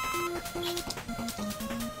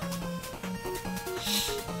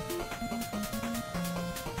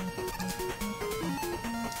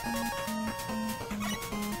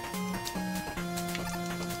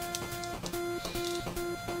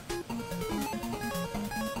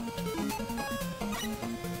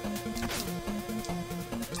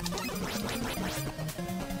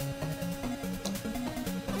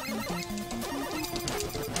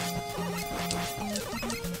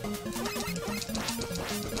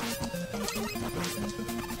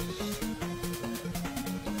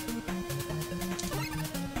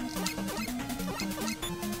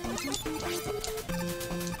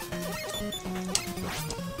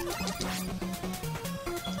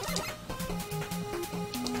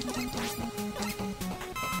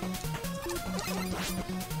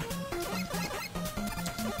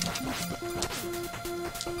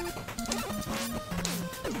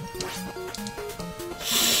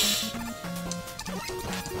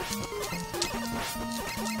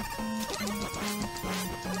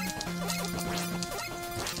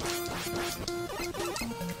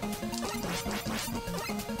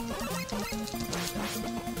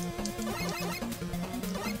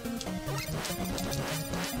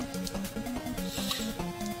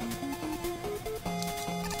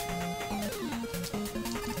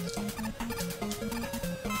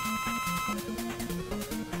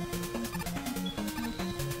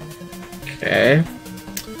 Okay.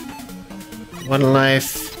 One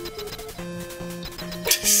life.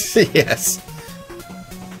 Yes.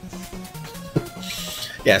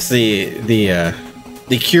 Yes, the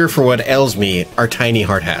cure for what ails me are tiny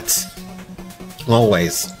hard hats.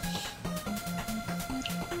 Always.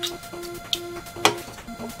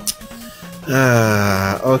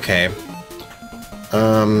 Okay.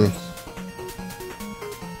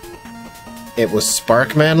 It was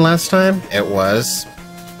Sparkman last time? It was.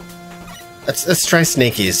 Let's try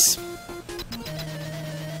Snakies.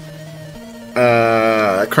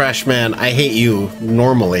 Crashman, I hate you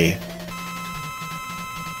normally.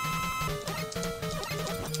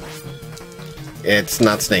 It's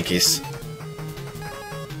not Snakies.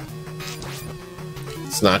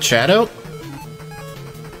 It's not Shadow.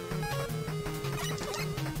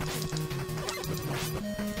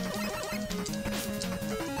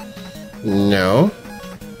 No.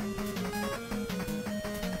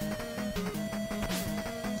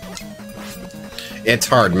 It's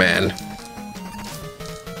hard, man.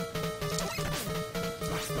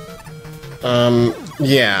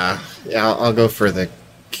 Yeah. Yeah, I'll go for the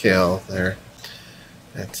kill there.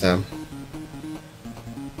 It's, I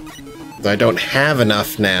don't have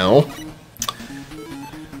enough now.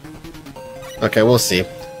 Okay, we'll see.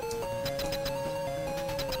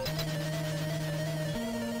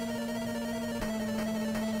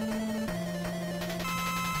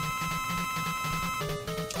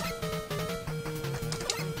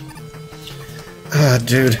 Ah,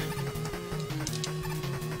 dude.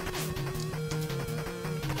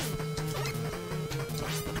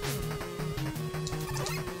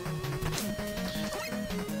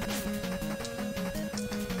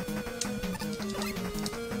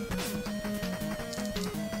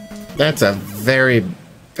 That's a very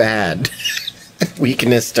bad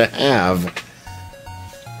weakness to have.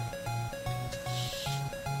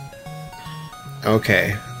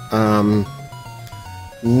 Okay.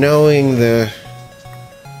 Knowing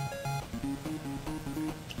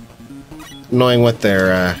what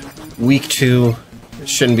they're weak to, it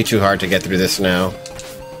shouldn't be too hard to get through this now.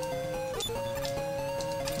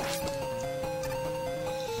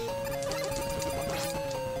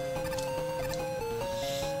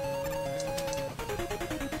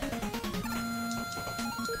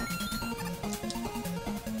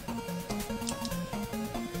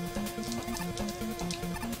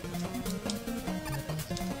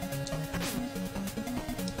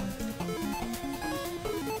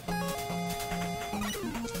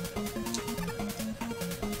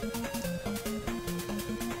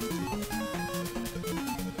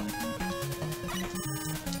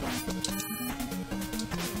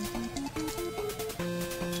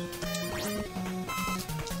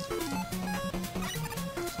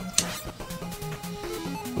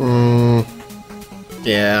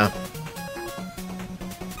 Yeah.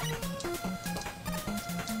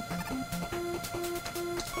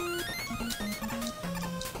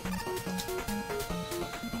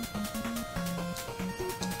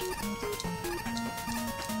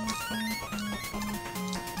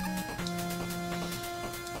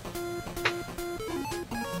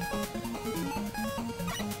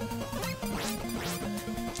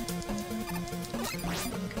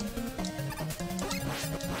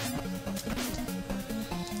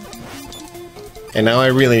 And now I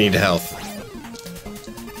really need health.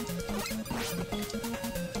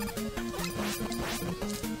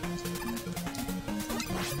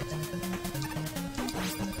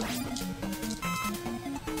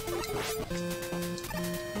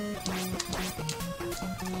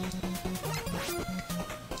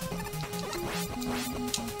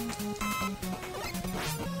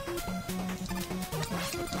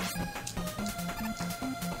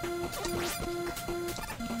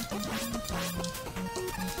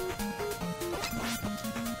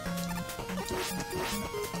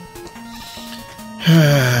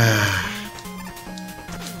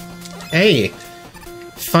 Hey,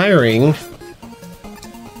 firing.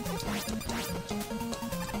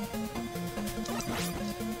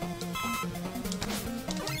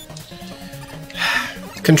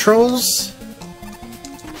 Controls?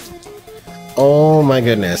 Oh my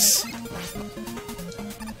goodness.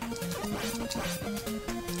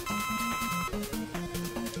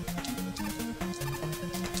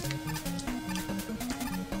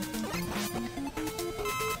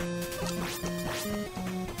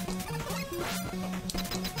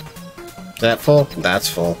 That full? That's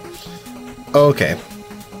full. Okay.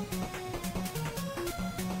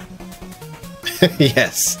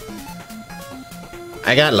 Yes.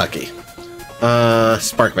 I got lucky.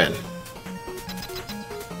 Sparkman.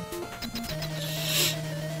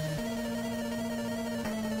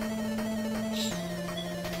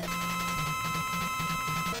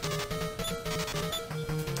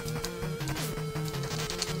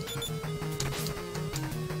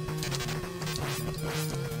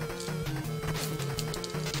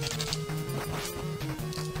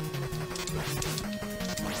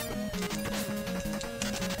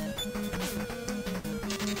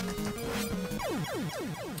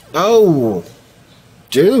 Oh,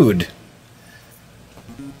 dude.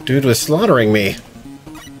 Dude was slaughtering me.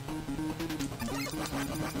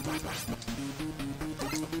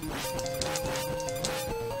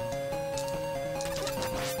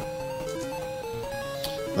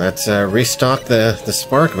 Let's restock the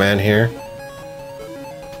Sparkman here.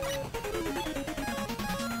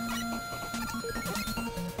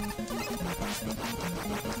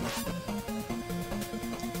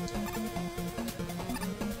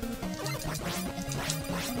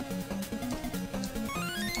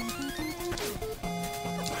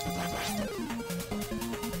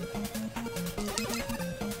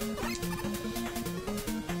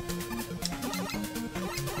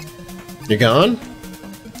 You gone?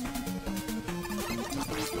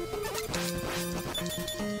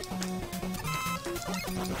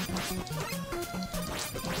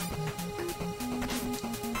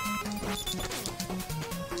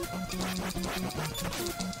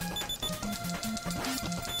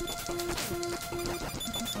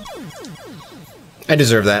 I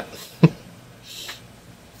deserve that.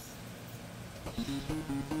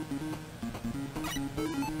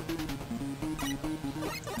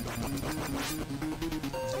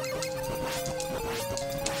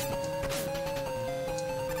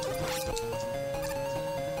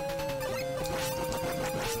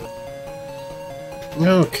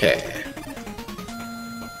 Okay.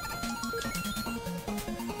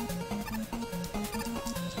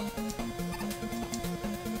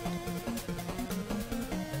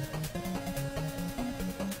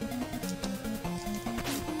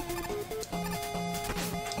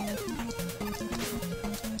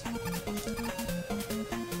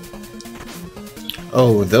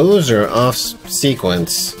 Oh, those are off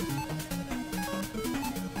sequence.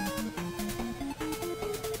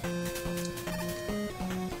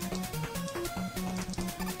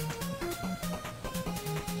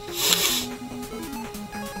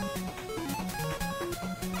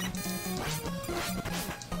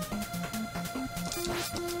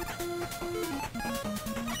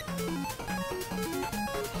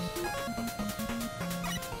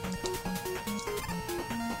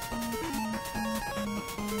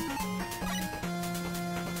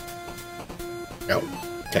 Oh,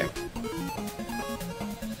 okay.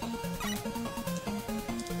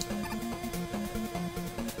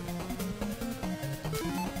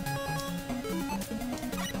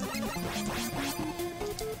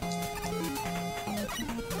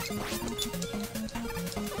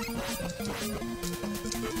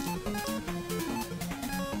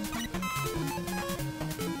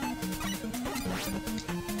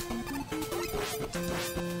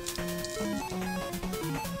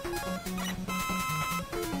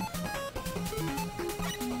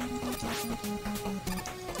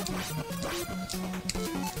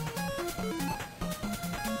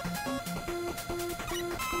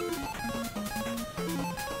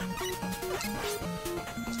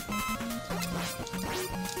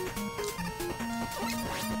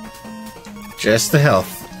 Just the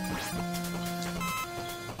health.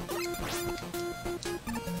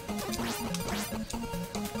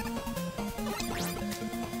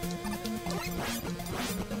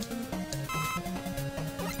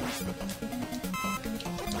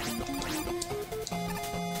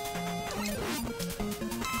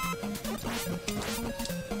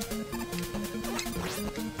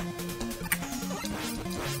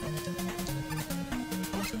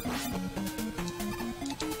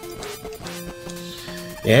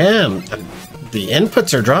 Yeah, the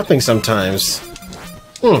inputs are dropping sometimes.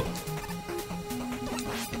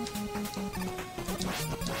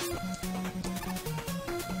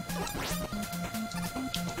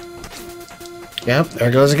 Yep,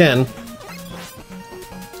 there goes again.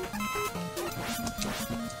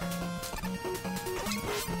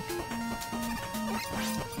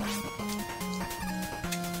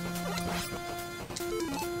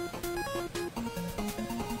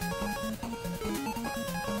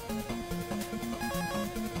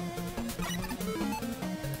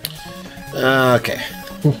 Okay.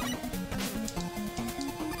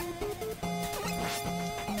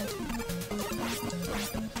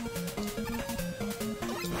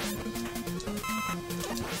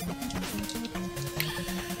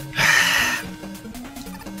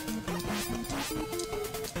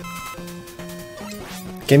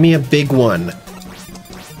 Give me a big one.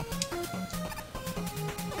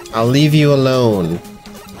 I'll leave you alone.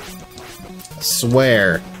 I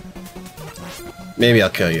swear. Maybe I'll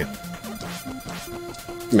kill you.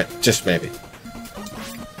 Just maybe.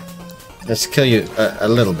 Let's kill you a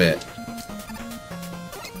little bit.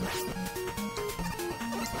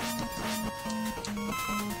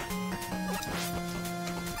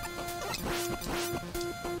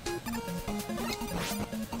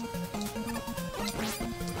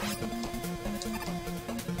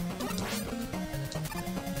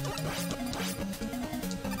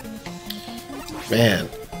 Man,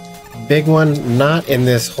 big one not in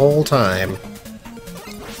this whole time.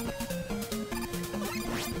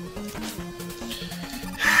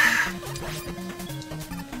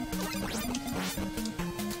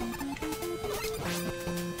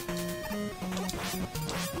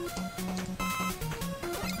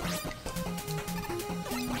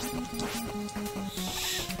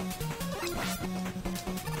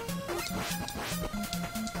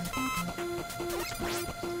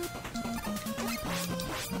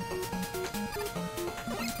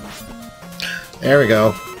 There we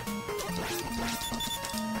go.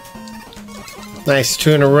 Nice,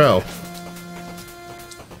 2 in a row.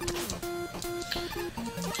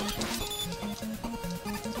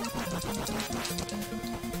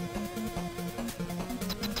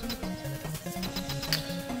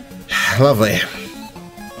 Lovely.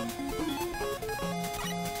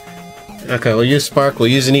 Okay, we'll use Spark. We'll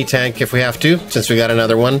use an E-Tank if we have to, since we got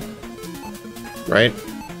another one. Right?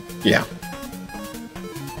 Yeah.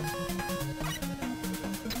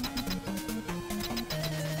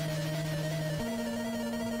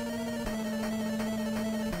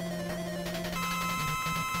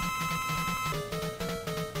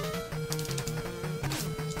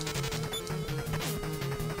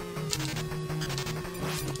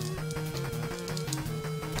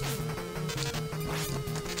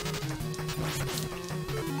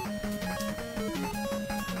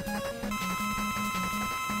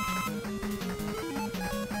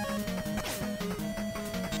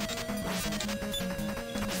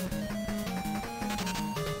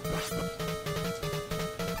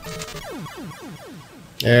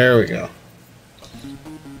 There we go.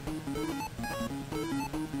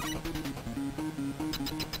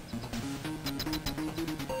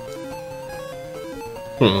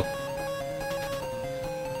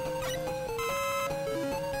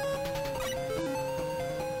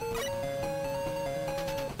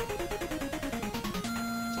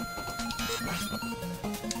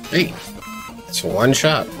 Hey, it's one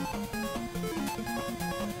shot.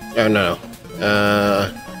 Oh no.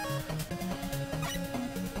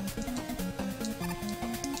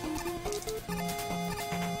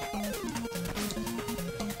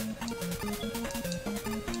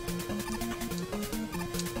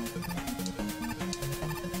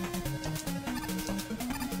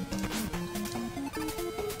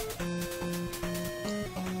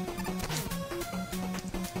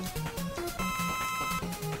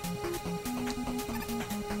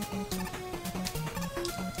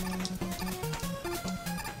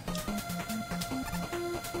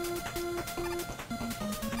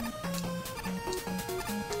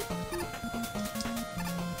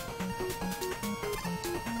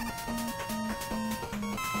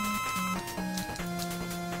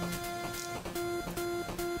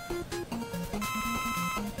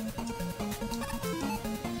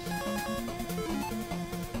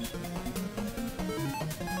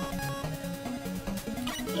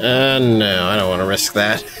 No, I don't want to risk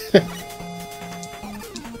that.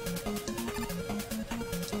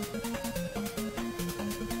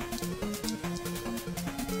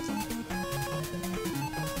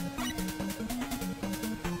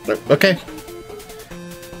 Okay.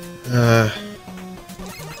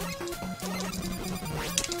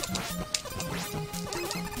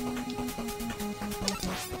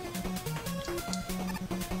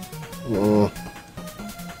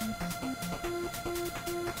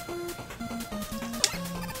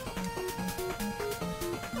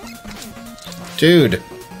 Dude.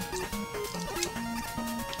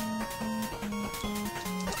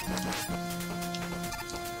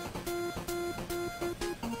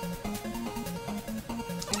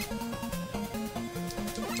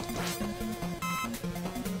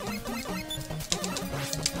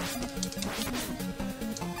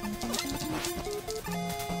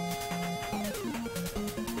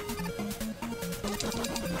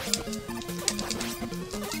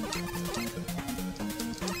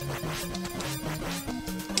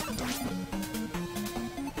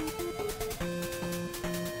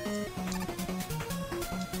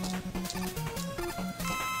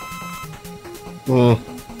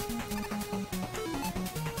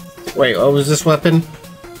 Wait, what was this weapon?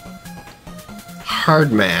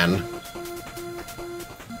 Hardman.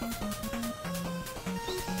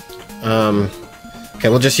 Okay,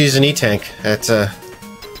 we'll just use an E-tank. That's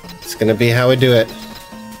it's gonna be how we do it.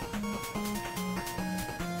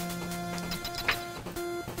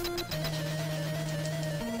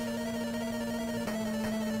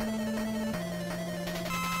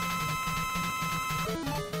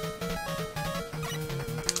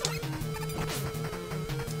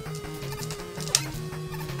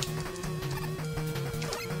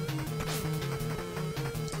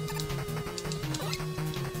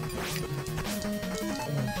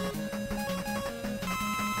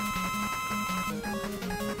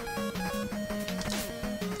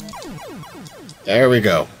 There we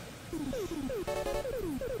go.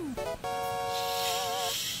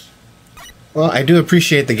 Well, I do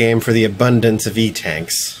appreciate the game for the abundance of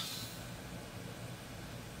E-tanks.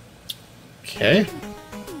 Okay.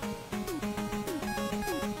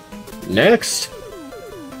 Next.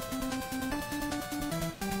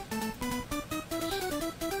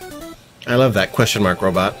 I love that question mark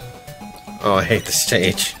robot. Oh, I hate the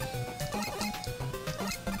stage.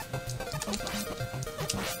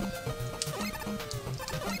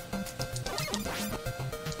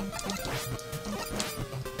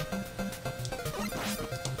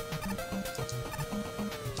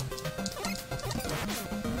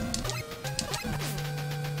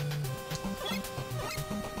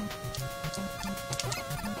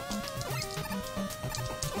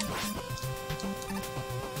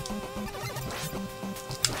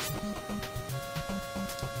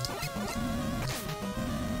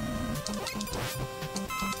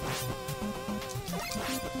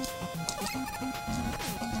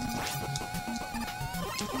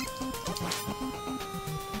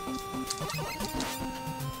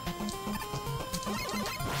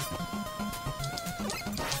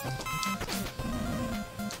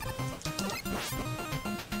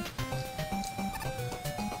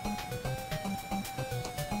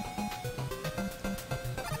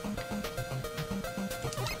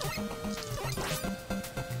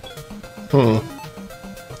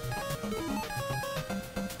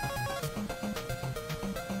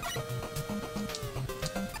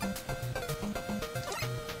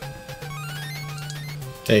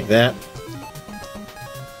 Take that.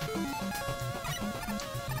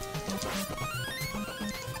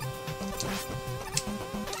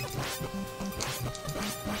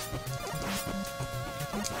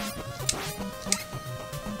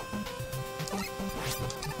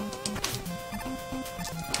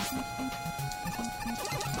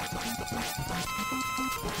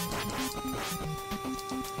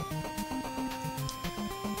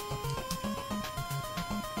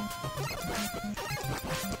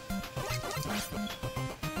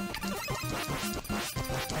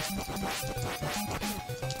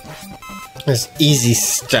 This easy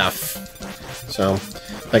stuff. So,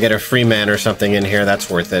 if I get a free man or something in here, that's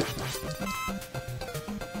worth it.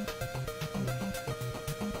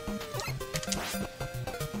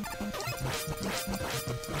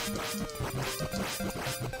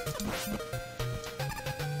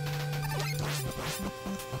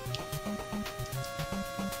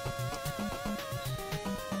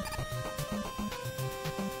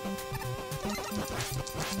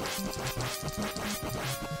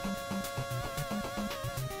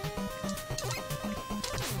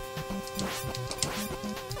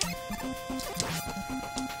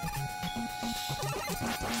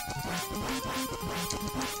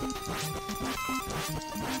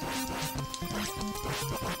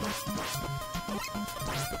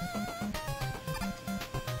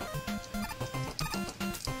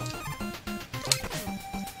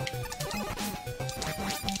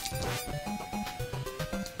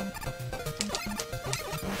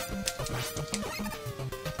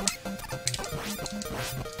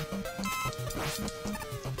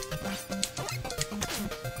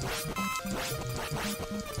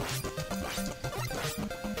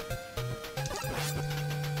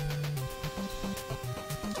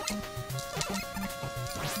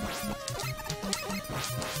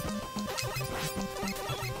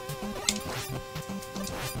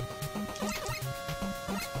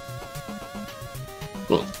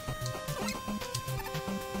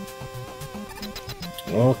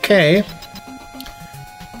 Okay.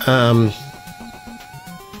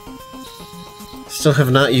 Still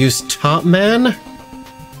have not used Top Man?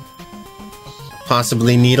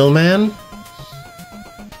 Possibly Needle Man?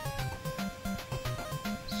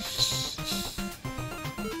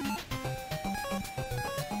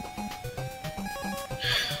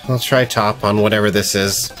 I'll try Top on whatever this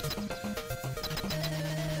is.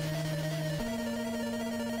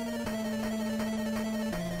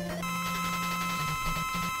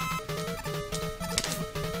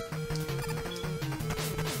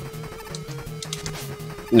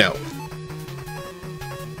 No.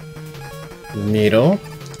 Needle.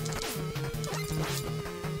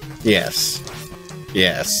 Yes.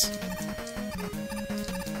 Yes.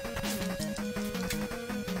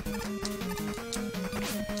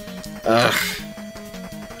 Ugh.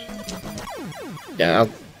 Yeah.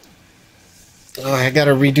 Oh, I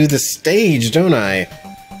gotta redo the stage, don't I?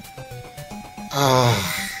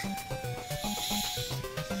 Ah.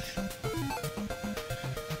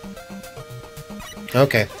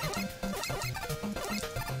 Okay.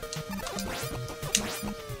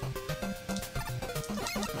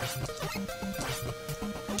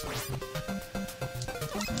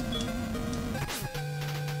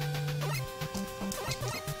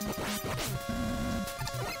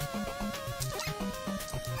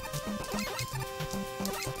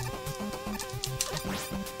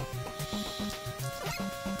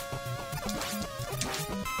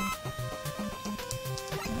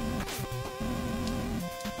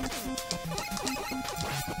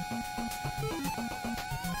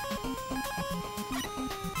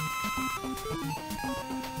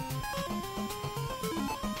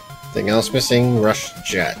 Anything else missing? Rush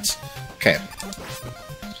Jet. Okay.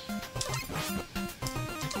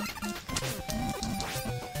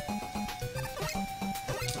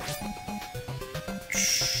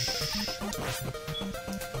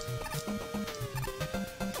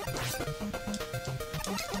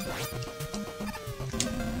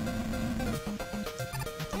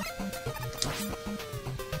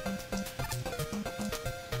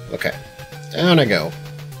 Okay. Down I go.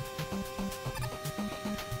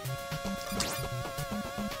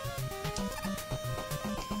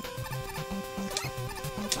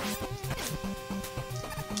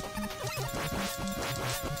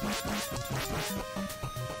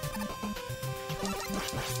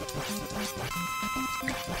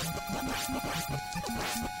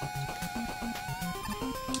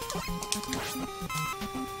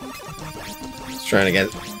 Just trying to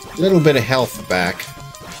get a little bit of health back.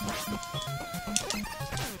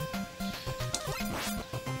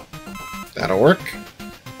 That'll work.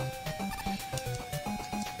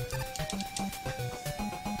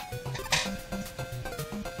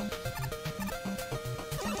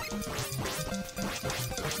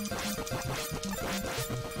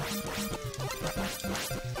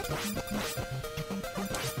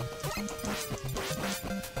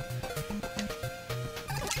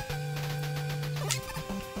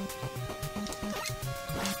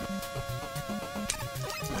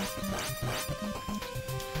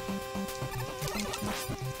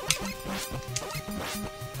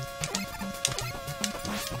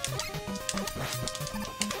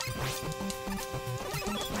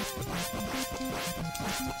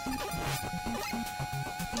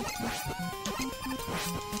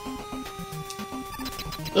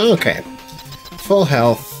 Okay. Full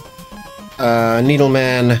health.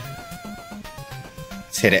 Needleman.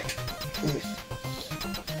 Let's hit it.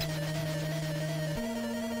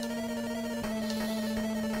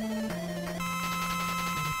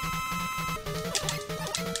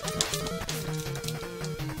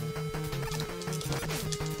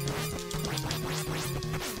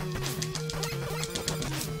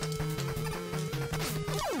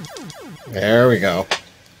 There we go.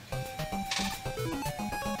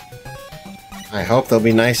 I hope they'll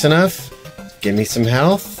be nice enough. Give me some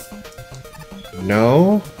health.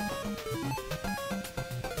 No.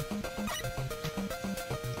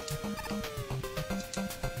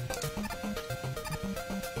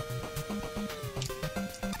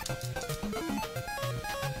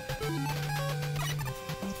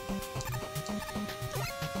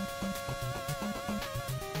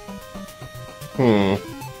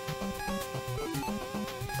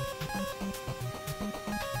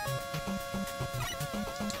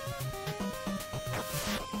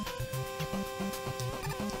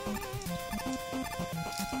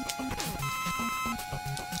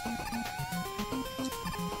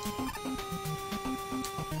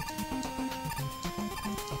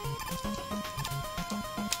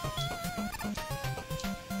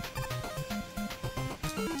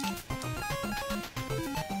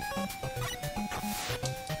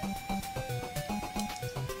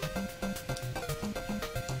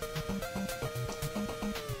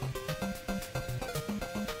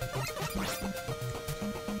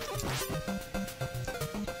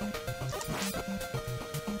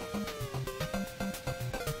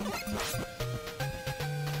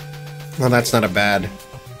 Well, that's not a bad...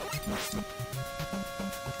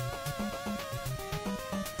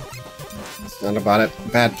 It's not about a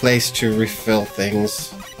bad place to refill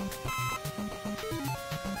things.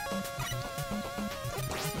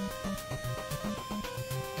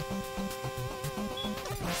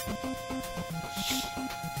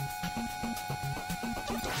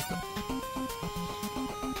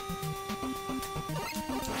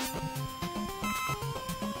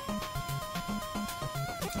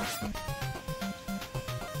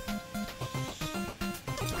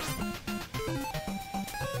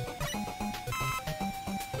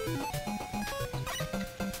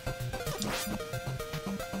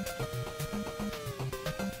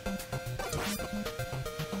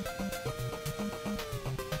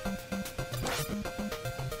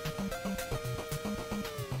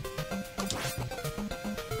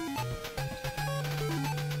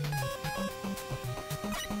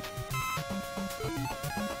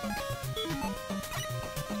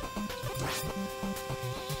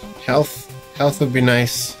 Health would be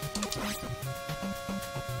nice.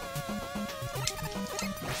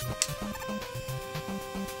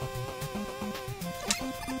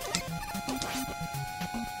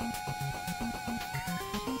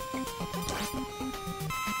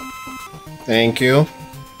 Thank you.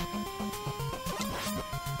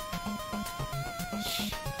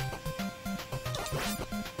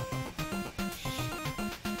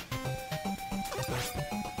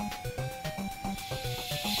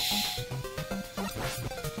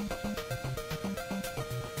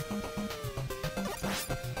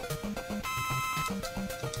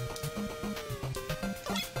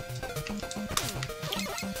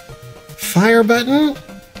 Fire button?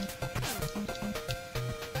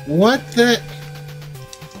 What the...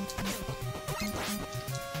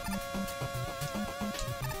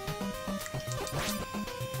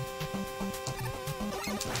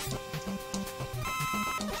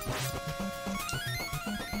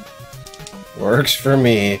 Works for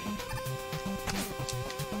me.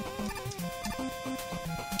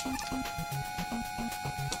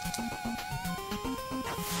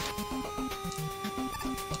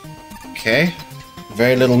 Okay,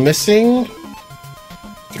 very little missing.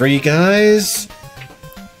 3 guys,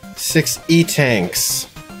 6 E-tanks.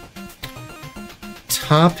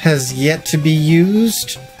 Top has yet to be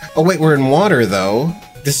used. Oh wait, we're in water though.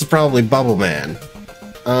 This is probably Bubble Man.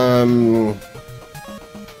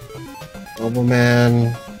 Bubble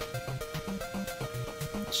Man.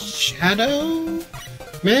 Shadow?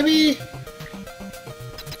 Maybe?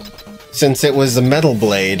 Since it was a metal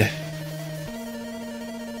blade.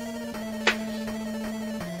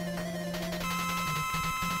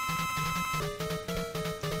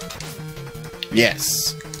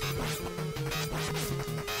 Yes.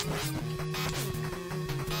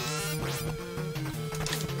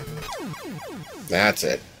 That's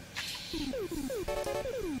it.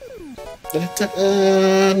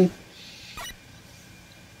 Da-da-da-da.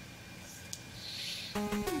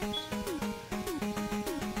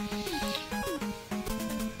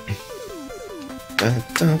 Dun,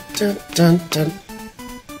 dun, dun, dun, dun.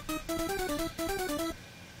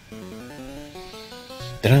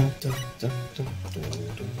 Dun, dun, dun, dun, dun,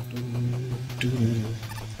 dun, dun.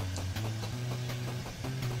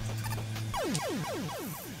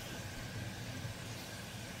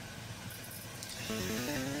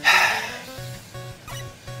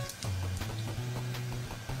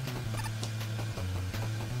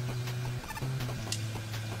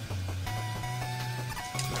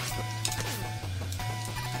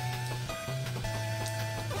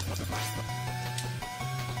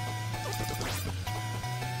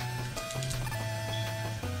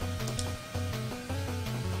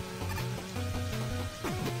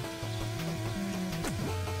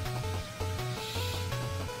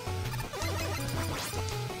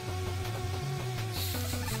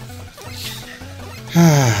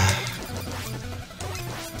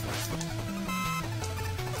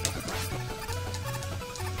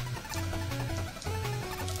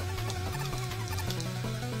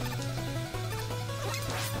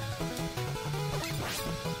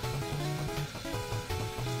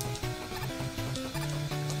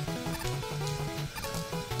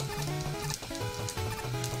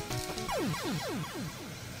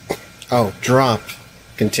 Oh, drop.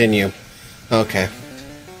 Continue. Okay.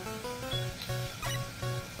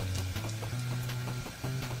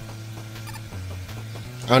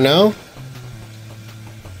 Oh no?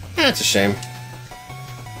 That's a shame.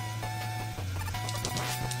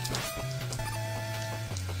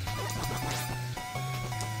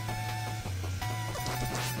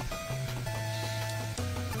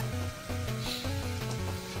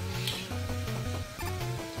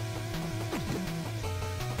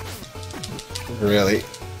 Really?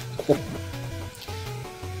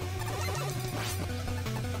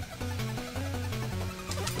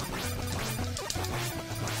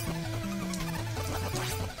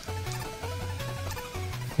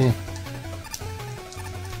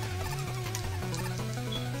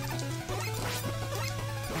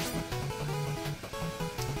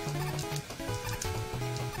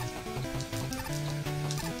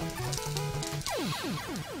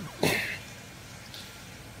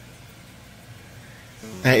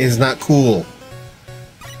 That is not cool.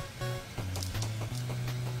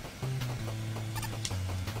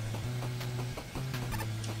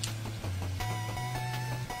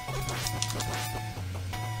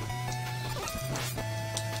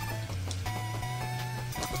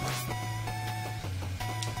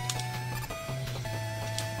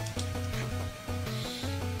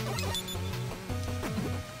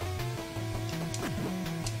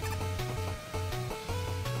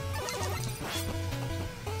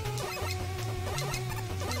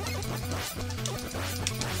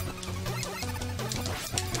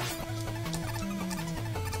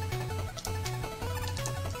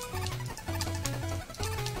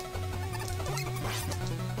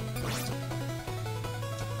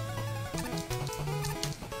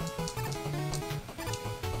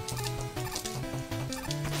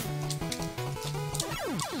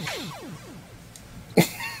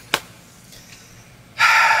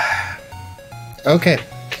 Okay.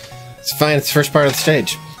 It's fine. It's the first part of the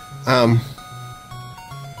stage.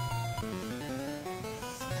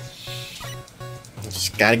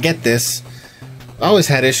 Just gotta get this. I always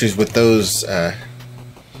had issues with those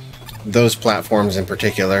platforms in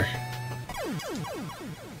particular.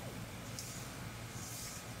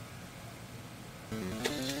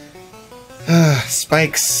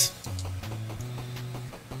 Spikes.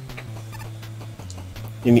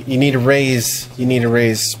 You need a raise. You need a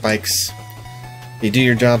raise, Spikes. You do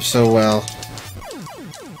your job so well.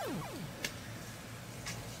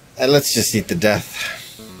 And let's just eat the death.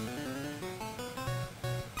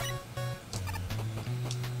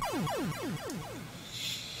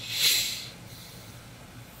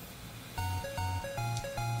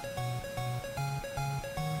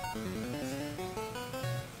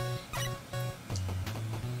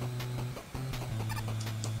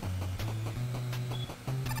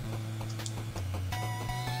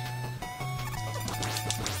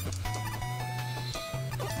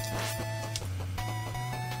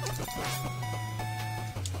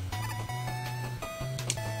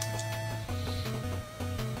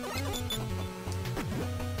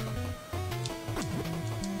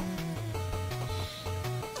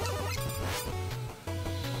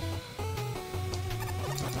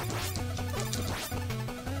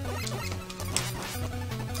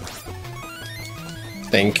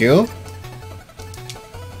 Thank you.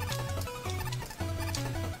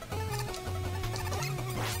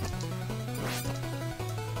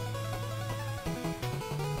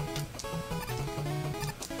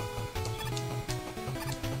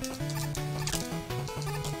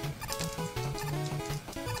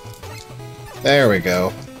 There we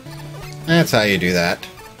go. That's how you do that.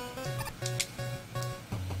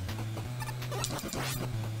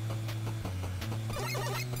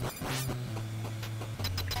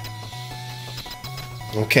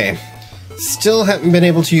 Okay. Still haven't been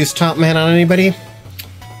able to use Top Man on anybody?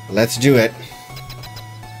 Let's do it.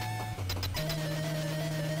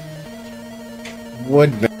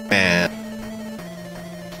 Woodman.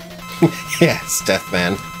 Yes,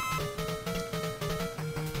 Deathman.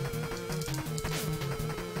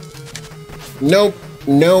 Nope.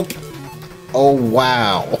 Nope. Oh,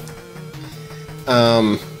 wow.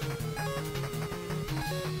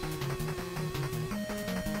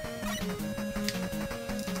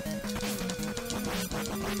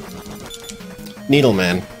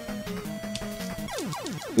 Needleman.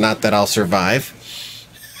 Not that I'll survive.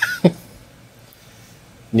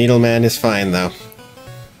 Needleman is fine, though.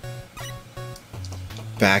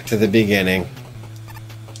 Back to the beginning.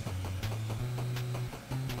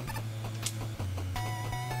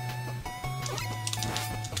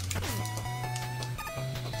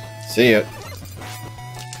 See ya.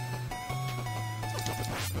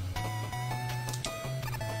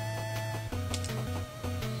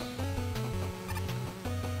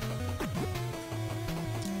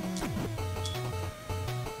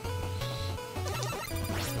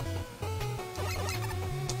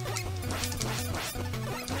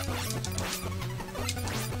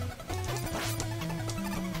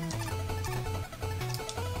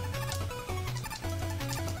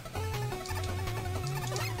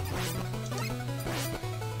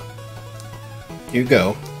 You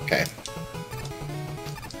go. Okay.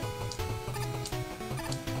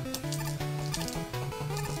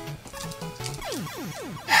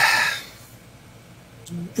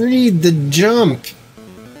 Read the jump.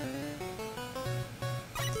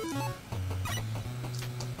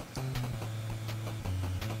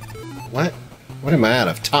 What? What am I out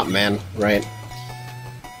of? Top Man, right?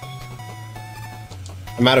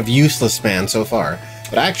 I'm out of Useless Man so far.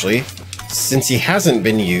 But actually, since he hasn't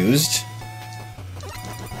been used,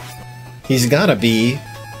 he's gotta be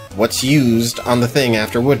what's used on the thing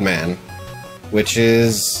after Woodman, which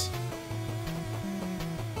is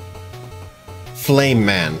Flame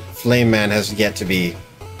Man. Flame Man has yet to be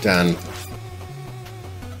done.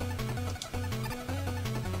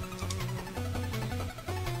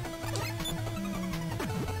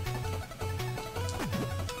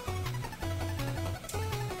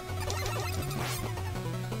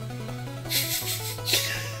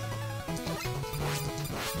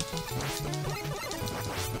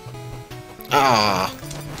 Ah.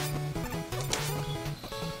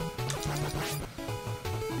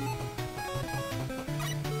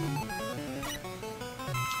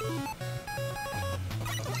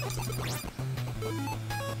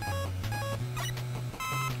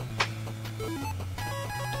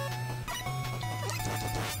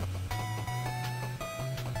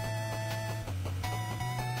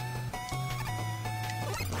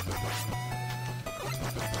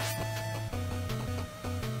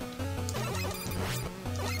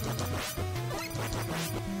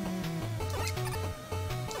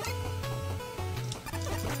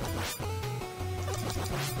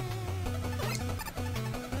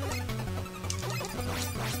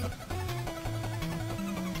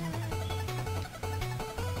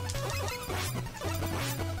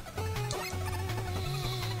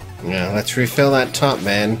 Yeah, let's refill that Top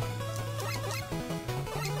Man.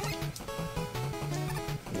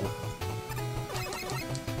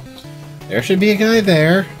 There should be a guy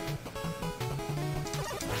there.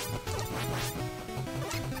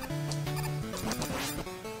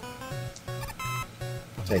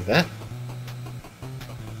 Take that.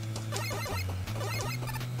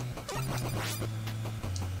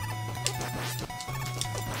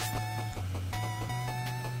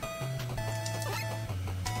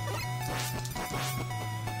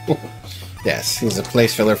 Yes, he's a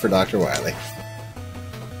place filler for Dr. Wily.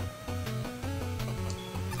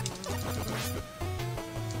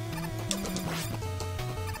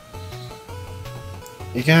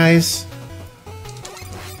 You guys...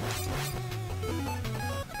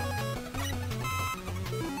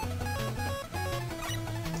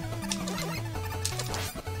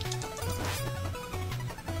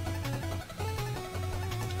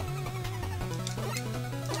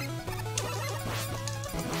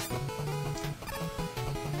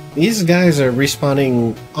 These guys are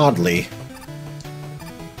respawning oddly.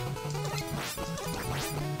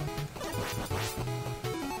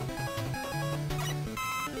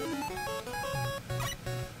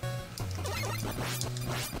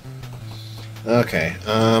 Okay,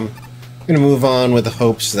 I'm gonna move on with the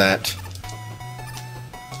hopes that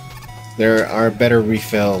There are better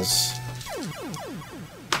refills.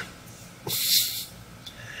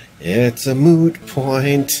 It's a moot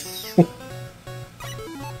point.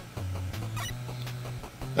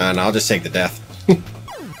 And I'll just take the death.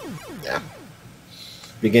 Yeah.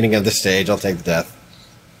 Beginning of the stage, I'll take the death.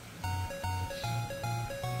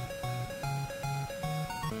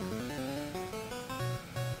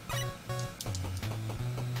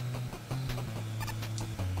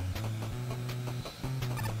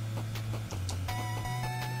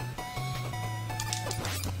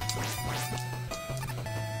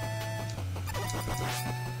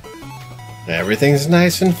 Everything's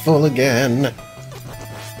nice and full again.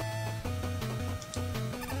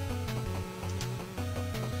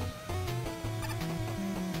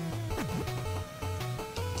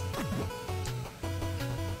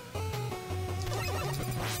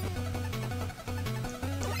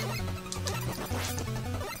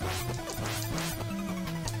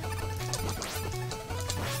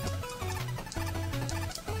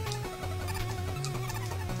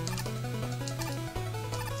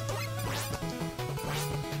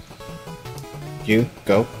 You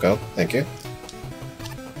go, thank you.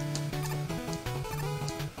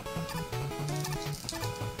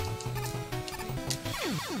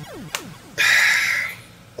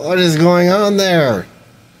 What is going on there?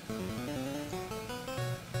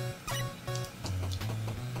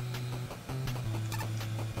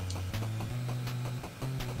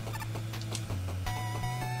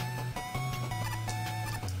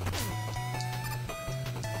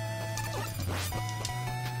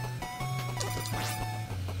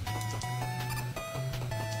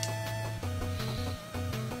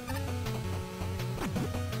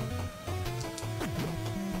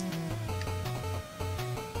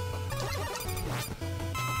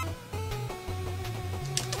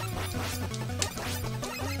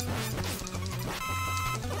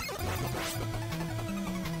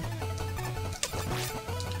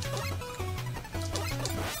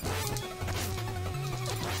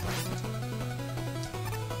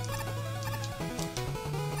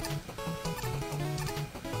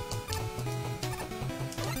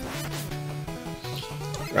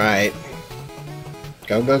 Right.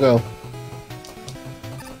 Go.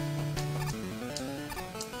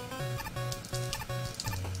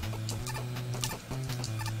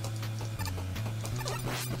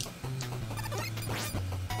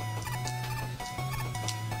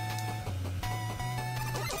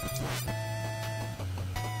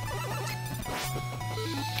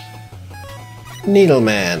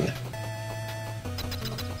 Needleman.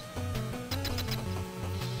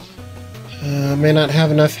 May not have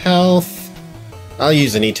enough health. I'll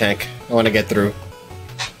use an E-tank. I want to get through.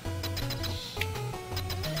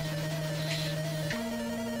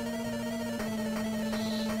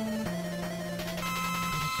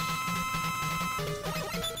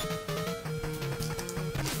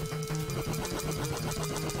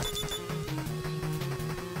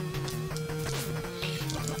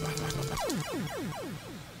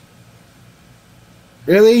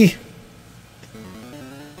 Really?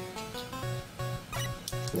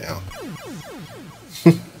 No.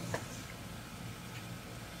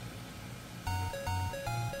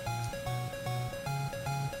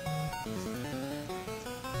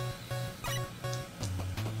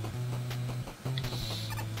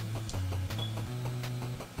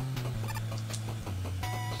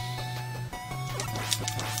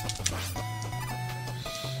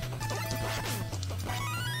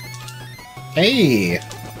 Hey!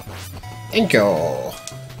 Thank you!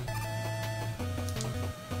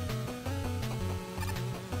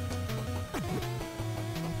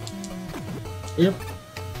 Yep.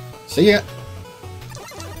 See ya!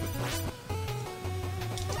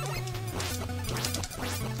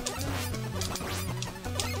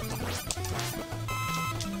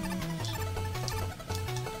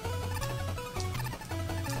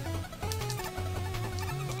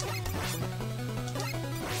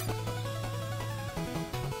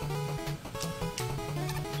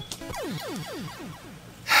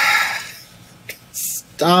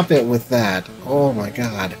 Stop it with that. Oh my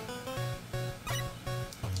god.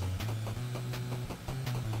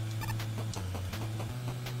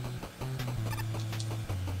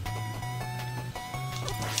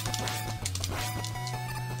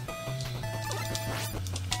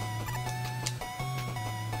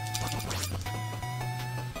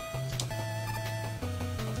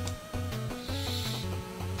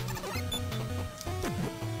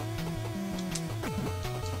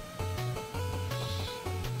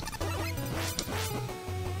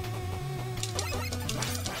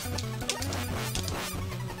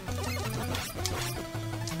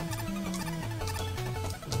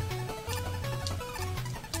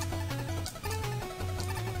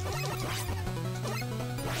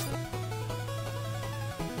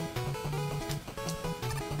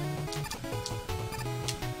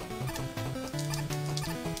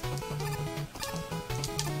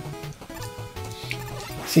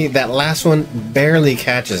 See, that last one barely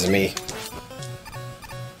catches me.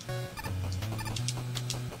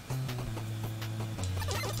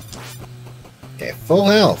 Okay, full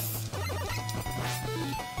health.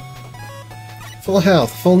 Full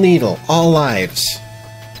health, full needle, all lives.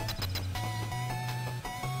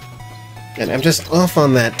 And I'm just off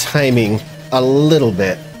on that timing a little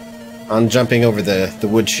bit on jumping over the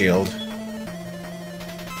wood shield.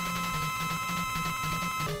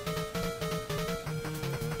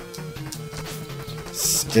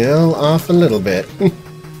 Still off a little bit.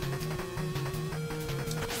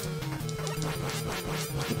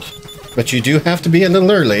 But you do have to be a little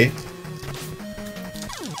early.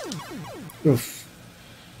 Oof.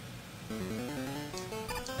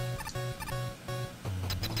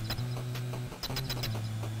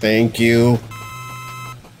 Thank you.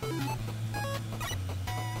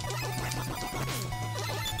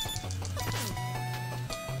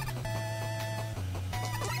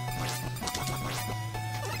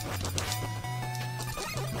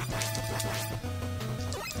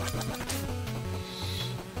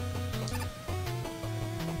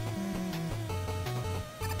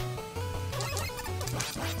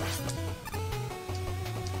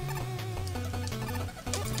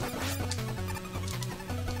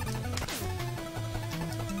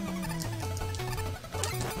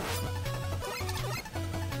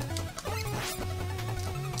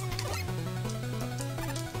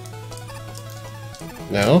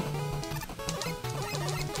 No?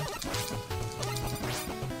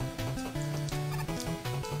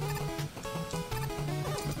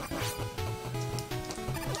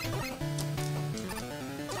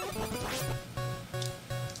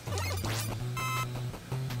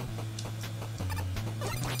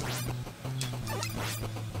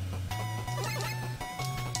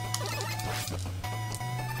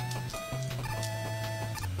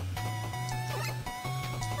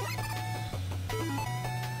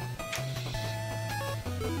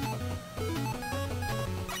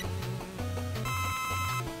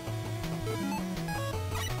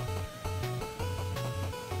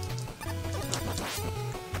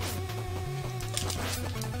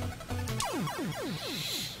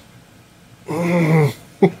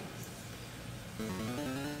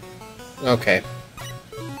 Okay.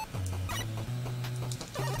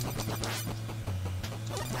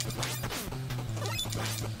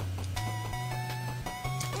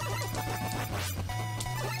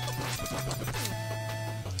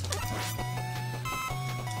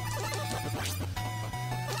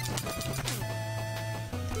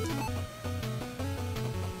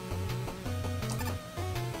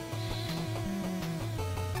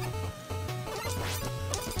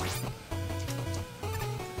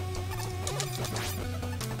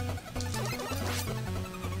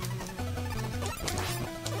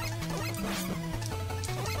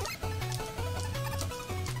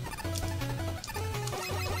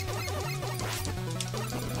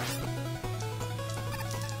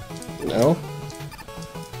 No?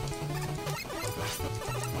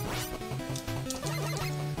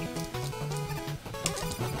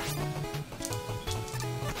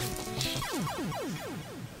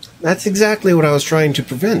 That's exactly what I was trying to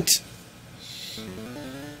prevent.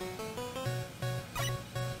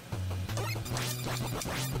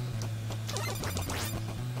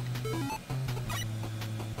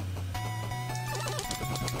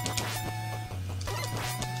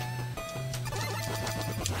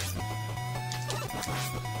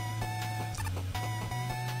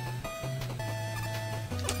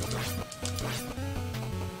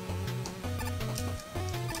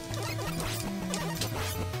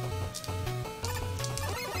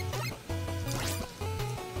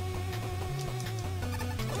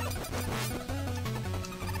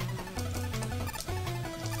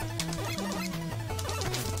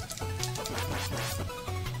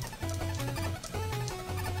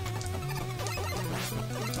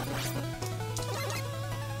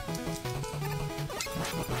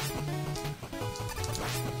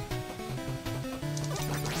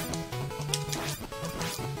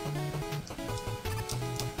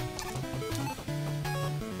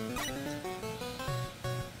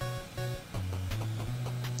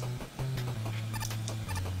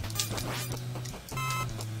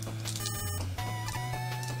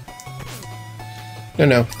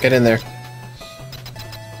 No, get in there.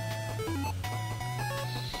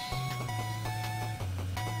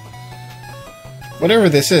 Whatever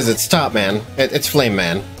this is, it's Top Man. It's Flame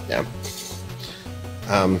Man. Yeah.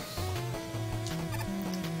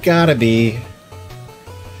 Gotta be.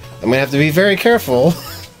 I'm gonna have to be very careful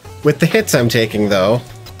with the hits I'm taking, though.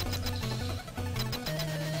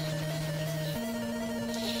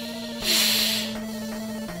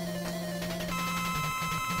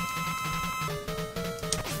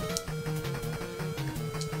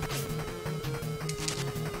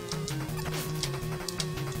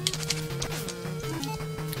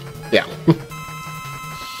 Yeah.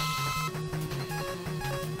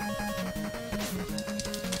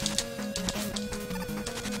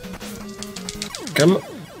 Come on.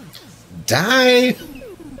 Die!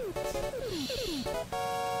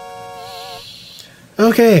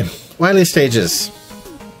 Okay, Wily stages.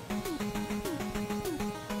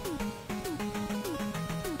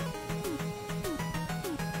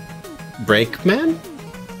 Brakeman?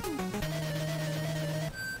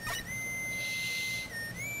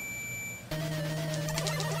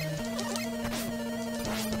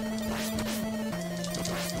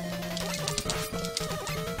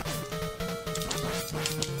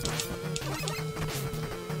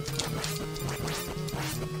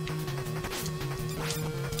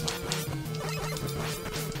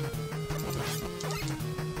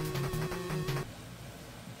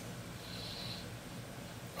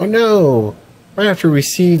 Oh no! Right after we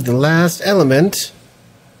received the last element,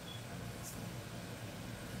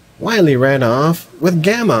 Wily ran off with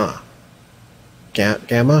Gamma.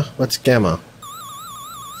 Gamma? What's Gamma?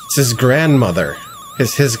 It's his grandmother.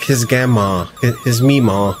 His Gamma. His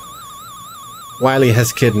Meemaw. Wily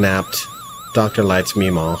has kidnapped Dr. Light's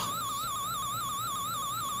Meemaw.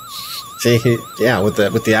 See, yeah, with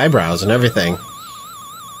the eyebrows and everything.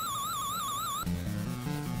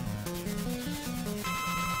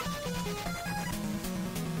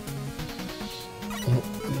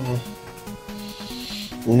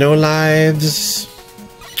 No lives.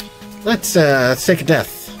 Let's take a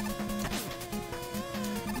death.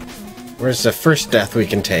 Where's the first death we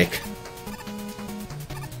can take?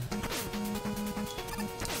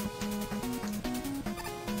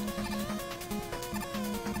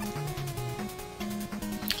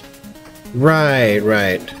 Right.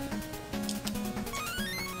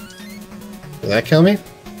 Will that kill me?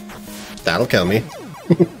 That'll kill me.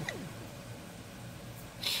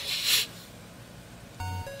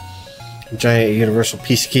 Giant universal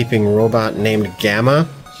peacekeeping robot named Gamma.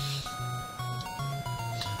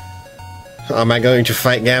 Am I going to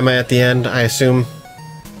fight Gamma at the end, I assume?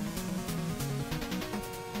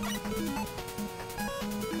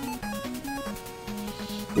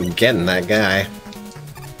 I'm getting that guy.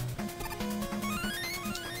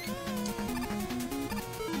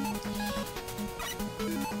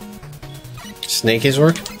 Snake his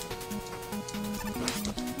work?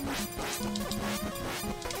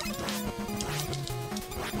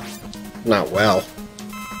 Not well.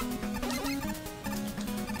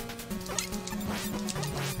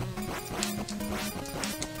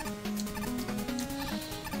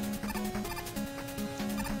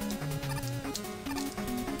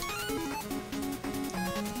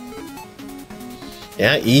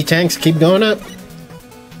 Yeah, E-tanks keep going up.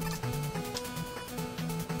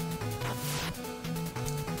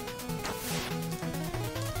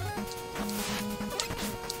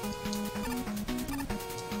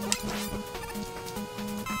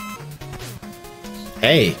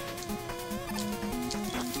 Hey.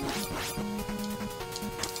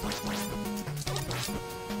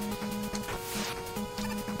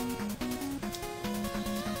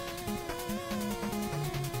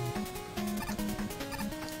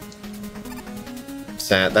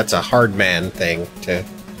 That's a hard man thing to...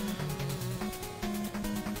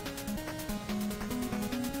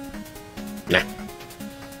 Nah.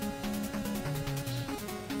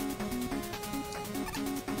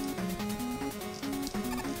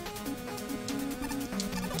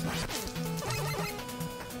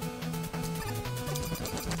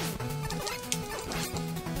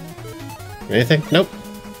 Anything? Nope.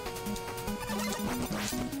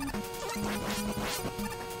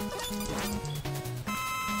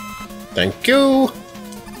 Thank you.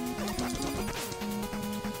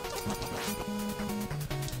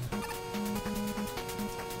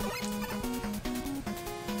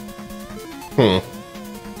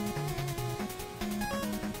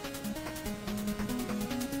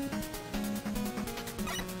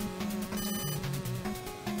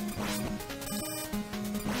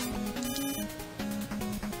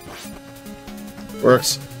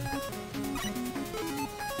 Works.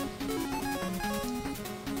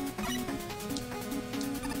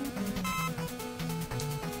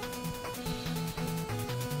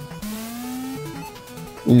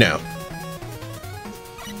 No.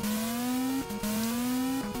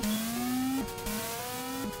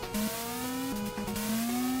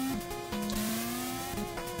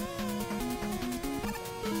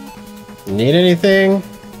 Need anything?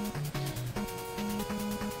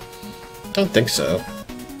 Don't think so.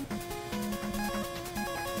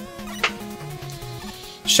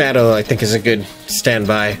 Shadow, I think, is a good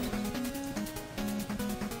standby.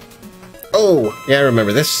 Oh, yeah, I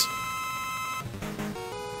remember this.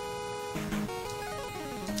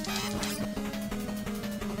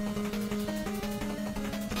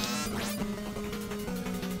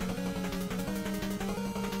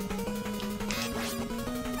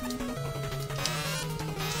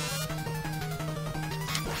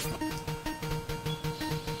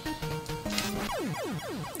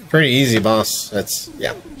 Pretty easy boss. That's,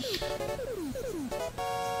 yeah.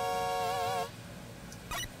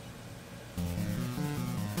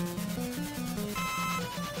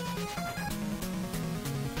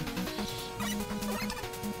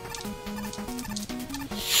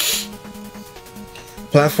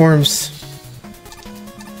 Platforms.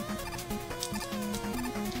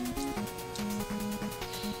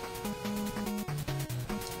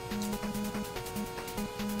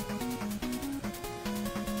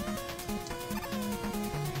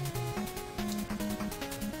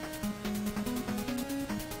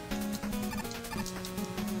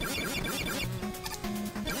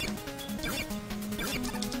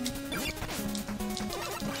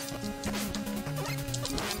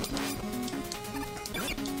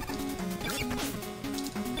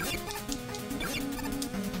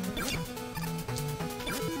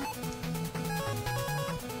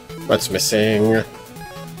 What's missing?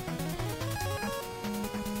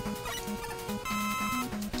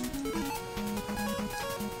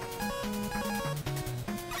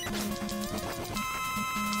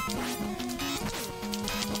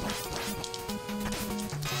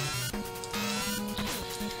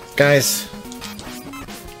 Guys.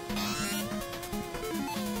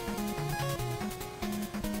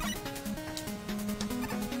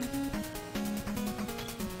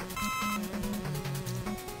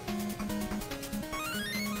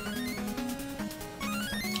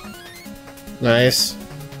 Nice.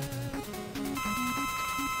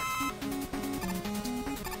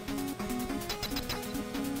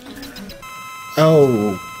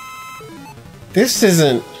 Oh. This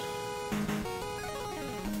isn't...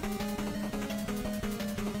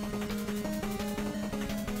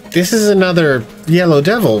 This is another Yellow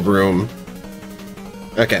Devil room.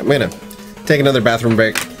 Okay, I'm gonna take another bathroom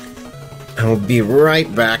break. I'll be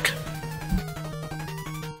right back.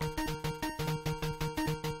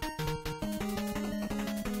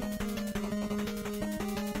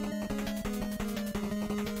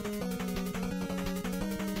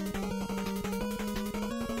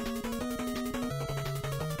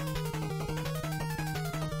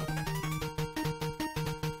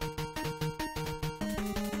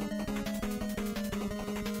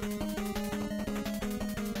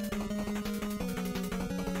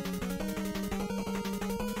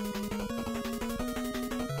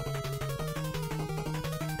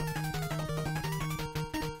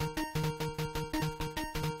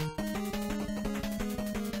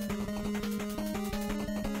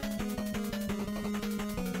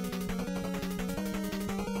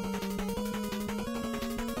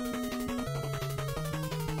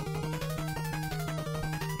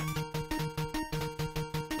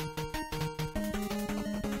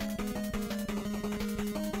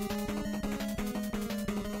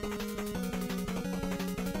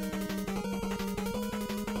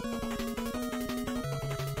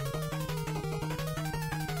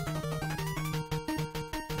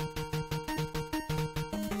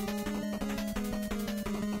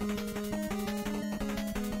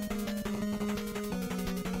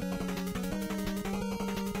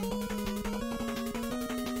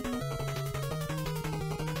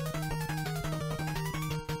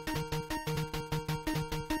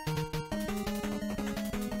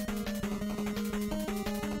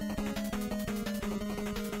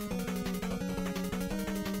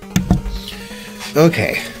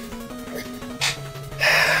 Okay.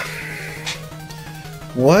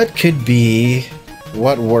 What could be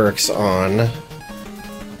what works on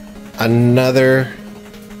another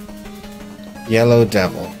Yellow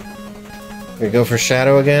Devil? We go for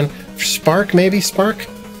Shadow again? For Spark, maybe? Spark?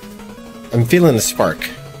 I'm feeling the Spark.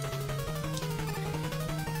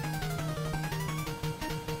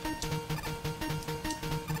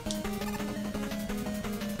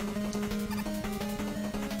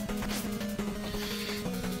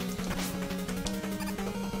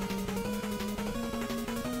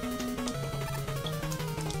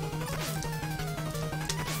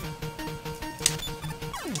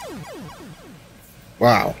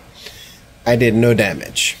 Wow, I did no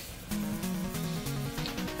damage.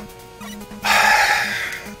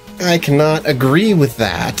 I cannot agree with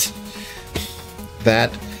that.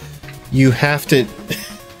 That you have to,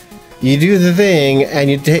 you do the thing and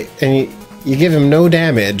you give him no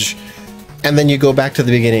damage, and then you go back to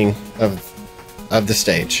the beginning of the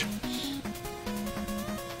stage.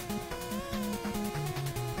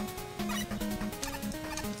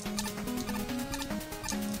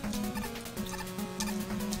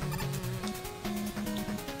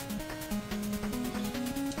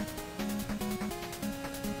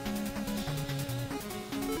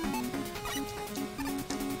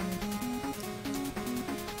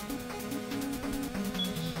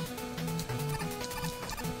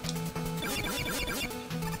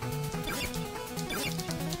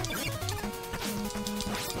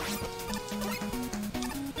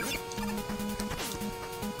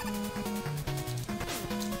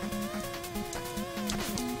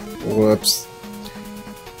 Whoops.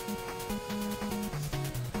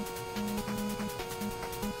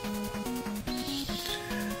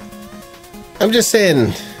 I'm just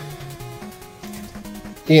saying,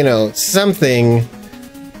 you know, something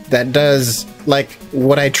that does, like,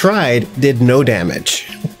 what I tried did no damage.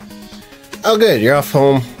 Oh good, you're off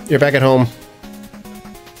home. You're back at home.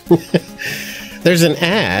 There's an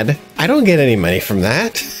ad. I don't get any money from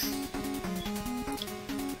that.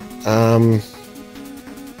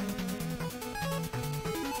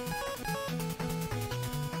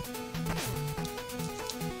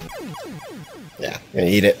 Yeah, I'm gonna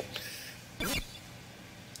eat it.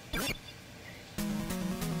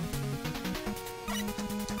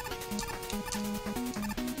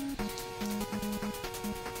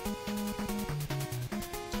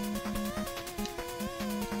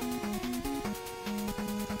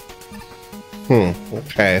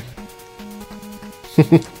 Okay.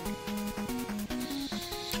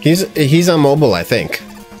 He's on mobile, I think.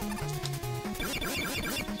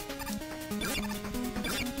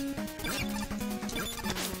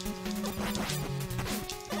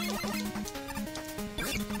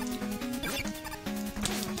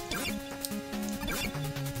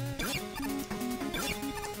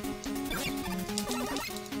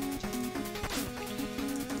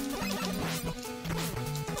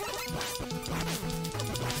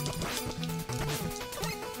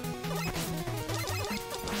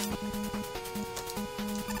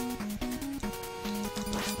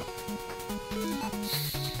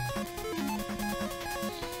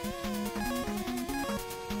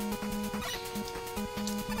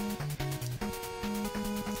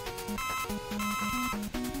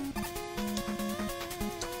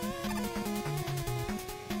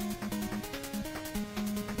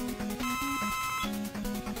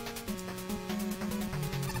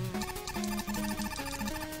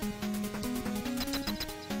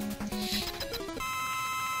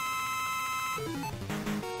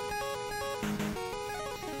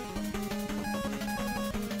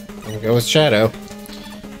 There we go with Shadow.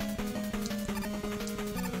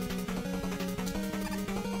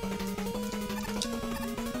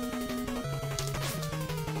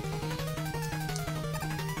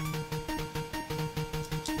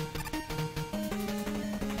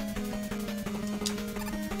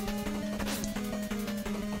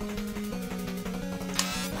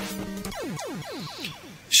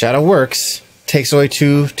 Shadow works. Takes away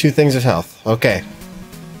two things of health. Okay.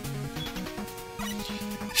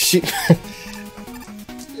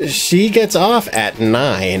 She gets off at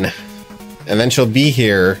 9, and then she'll be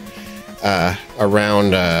here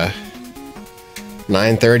around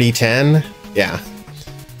 9:30, 10. Yeah.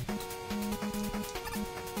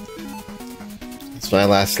 That's my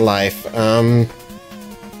last life. I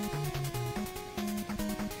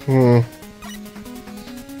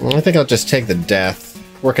think I'll just take the death.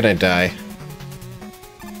 Where can I die?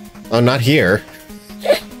 Oh, not here.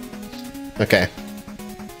 Okay.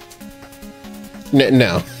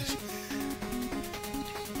 No.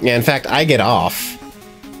 Yeah, in fact, I get off.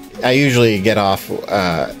 I usually get off,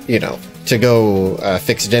 you know, to go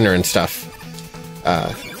fix dinner and stuff.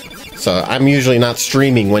 So I'm usually not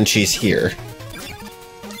streaming when she's here.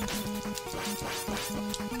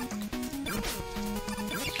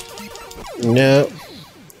 No.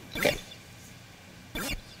 Okay.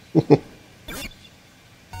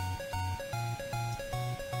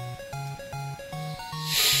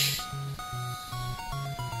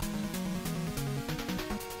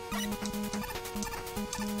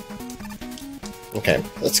 Okay,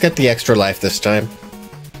 let's get the extra life this time.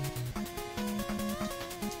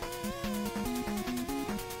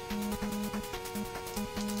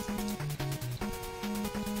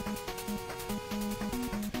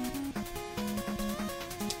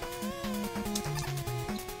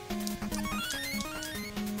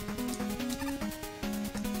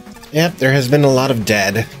 Yep, there has been a lot of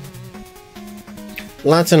dead.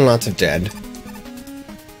 Lots and lots of dead.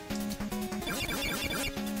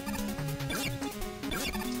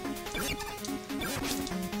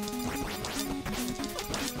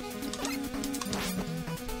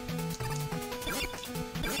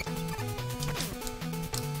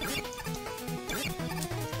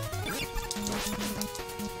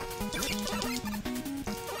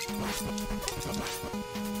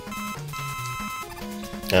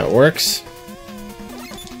 That works.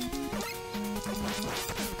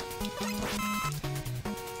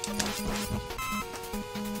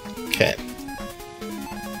 Okay.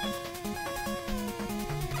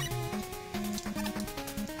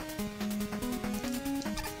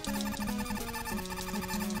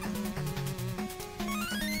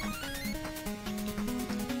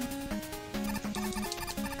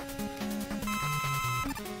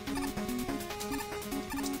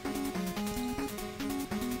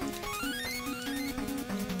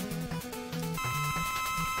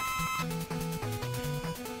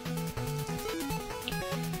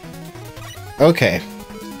 Okay.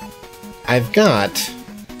 I've got...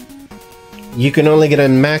 You can only get a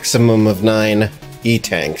maximum of 9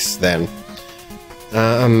 E-tanks, then.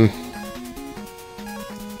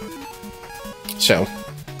 So...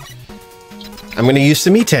 I'm gonna use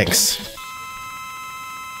some E-tanks.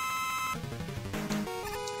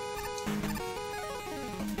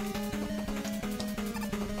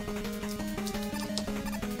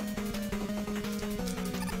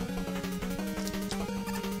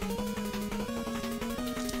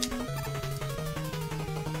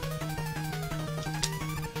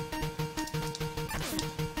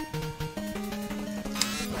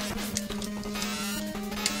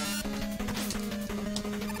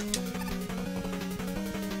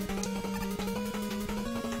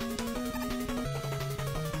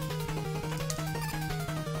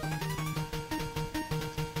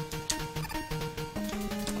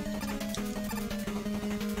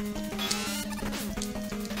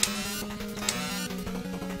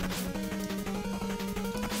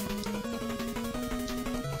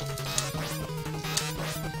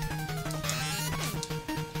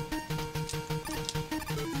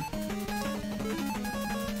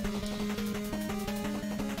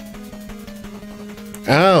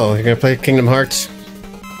 Oh, you're gonna play Kingdom Hearts?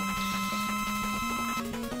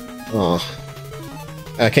 Oh.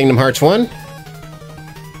 Kingdom Hearts 1?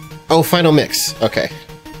 Oh, Final Mix. Okay.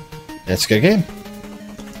 That's a good game.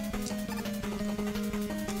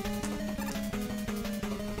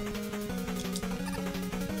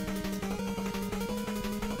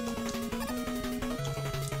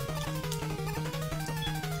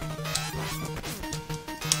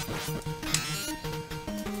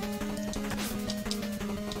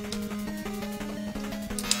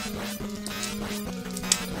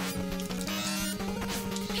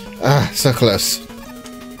 Ah, so close.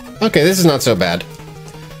 Okay, this is not so bad.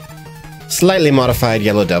 Slightly modified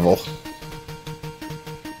Yellow Devil.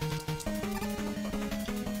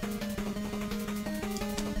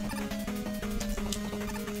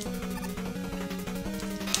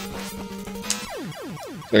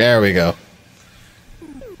 There we go.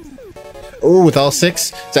 Oh, with all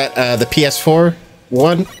 6? Is that the PS4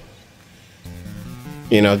 one?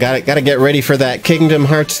 You know, gotta get ready for that Kingdom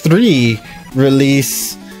Hearts 3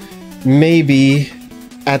 release. Maybe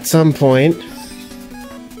at some point.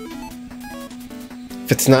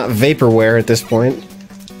 If it's not vaporware at this point.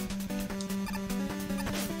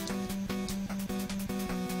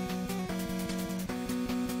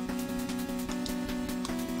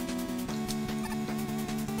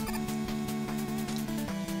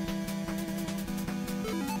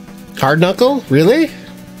 Hard Knuckle? Really?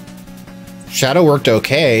 Shadow worked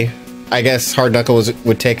okay. I guess Hard Knuckle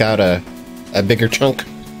would take out a bigger chunk.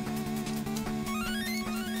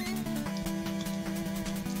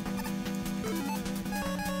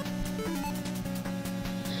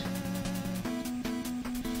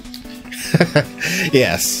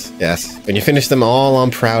 Yes, yes. When you finish them all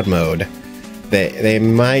on proud mode, they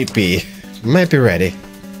might be ready.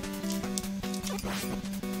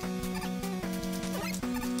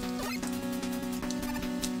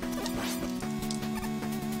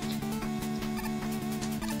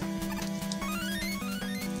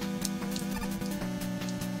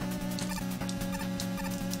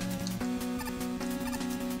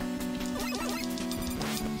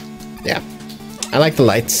 Yeah. I like the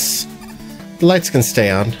lights. The lights can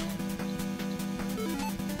stay on.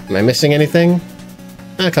 Am I missing anything?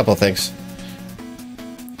 A couple things.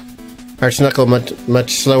 Hearts Knuckle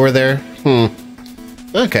much slower there.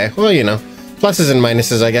 Okay, well, you know. Pluses and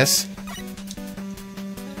minuses, I guess.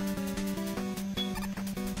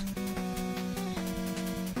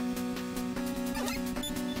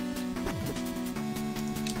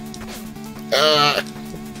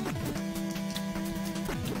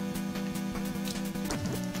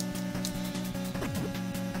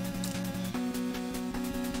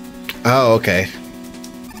 Oh, okay.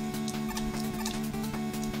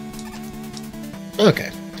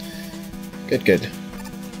 Okay. Good, good.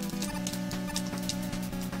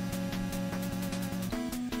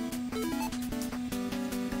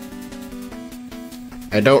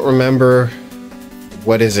 I don't remember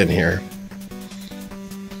what is in here.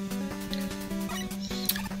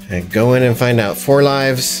 Okay, go in and find out. 4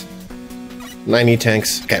 lives, 90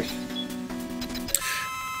 tanks. Okay.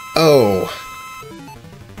 Oh.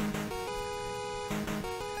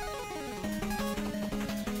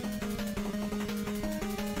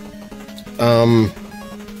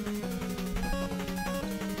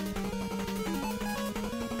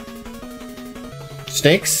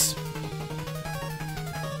 Snakes?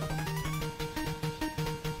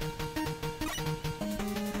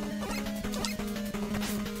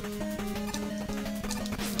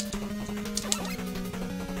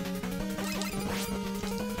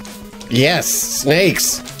 Yes,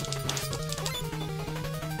 snakes.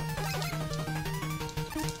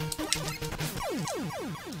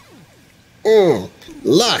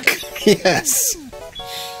 Luck. Yes.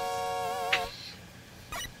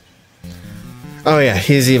 Oh yeah,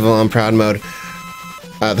 he's evil on proud mode.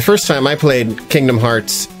 The first time I played Kingdom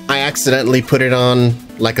Hearts, I accidentally put it on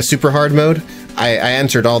like a super hard mode. I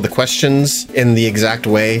answered all the questions in the exact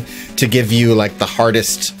way to give you like the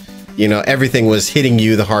hardest, you know, everything was hitting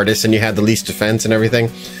you the hardest and you had the least defense and everything.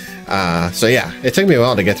 So yeah, it took me a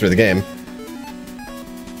while to get through the game.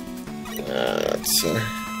 Let's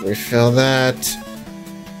refill that.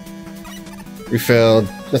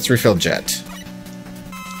 Let's refill Jet.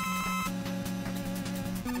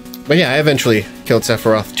 But yeah, I eventually killed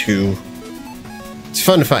Sephiroth too. It's a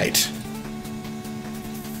fun fight.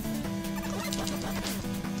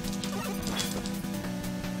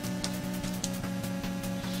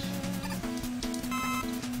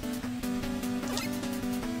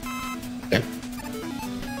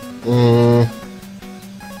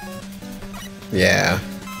 Yeah.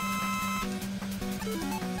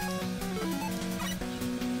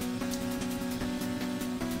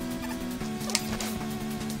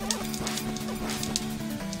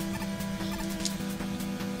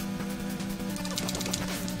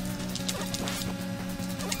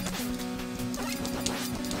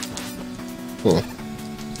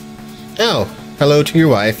 Oh, hello to your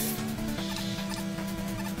wife.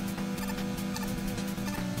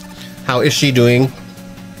 How is she doing?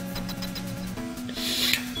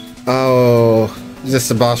 Oh, is this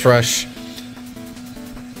the boss rush?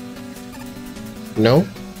 No?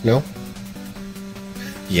 No?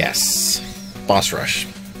 Yes. Boss rush.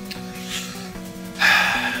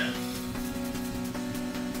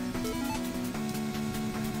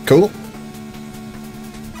 Cool.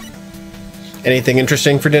 Anything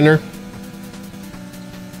interesting for dinner?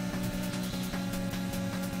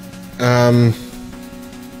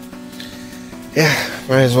 Yeah,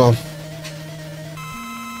 might as well.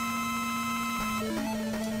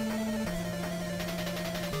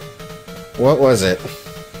 What was it?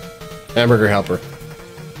 Hamburger helper.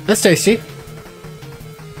 That's tasty.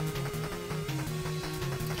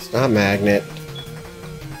 It's not magnet.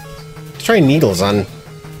 Let's try needles on.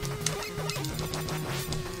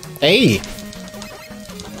 Hey!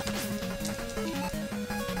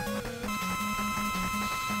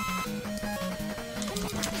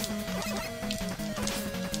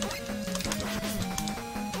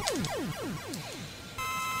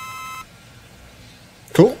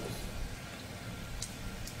 Cool.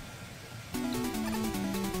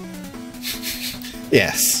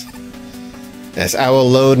 Yes. Yes, I will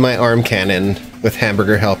load my arm cannon with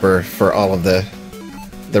hamburger helper for all of the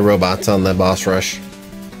robots on the boss rush.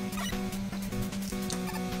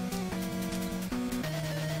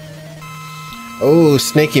 Oh,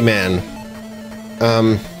 Snaky Man.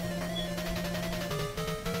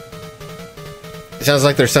 It sounds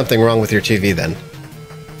like there's something wrong with your TV then.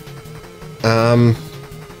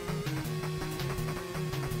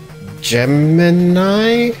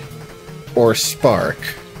 Gemini or Spark?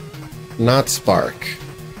 Not Spark.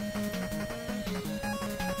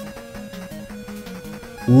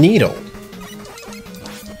 Needle.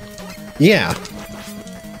 Yeah.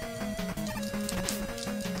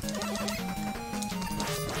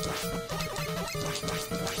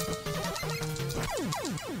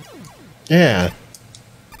 Yeah.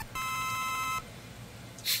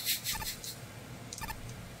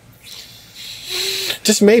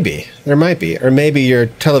 Just maybe. There might be. Or maybe your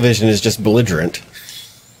television is just belligerent.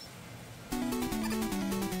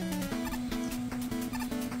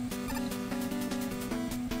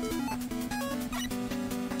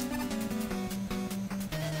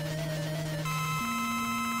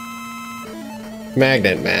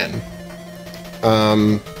 Magnet Man.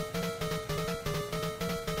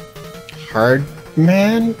 Hard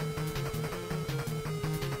Man?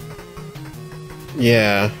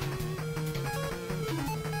 Yeah.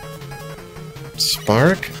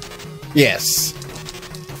 Spark? Yes.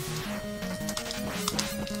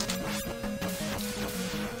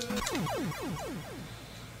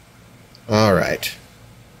 All right.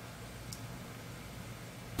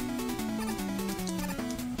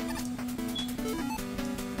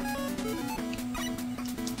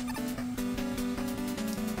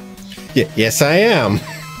 Yes, I am.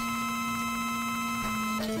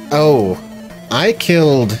 Oh, I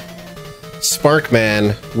killed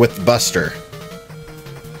Sparkman with Buster.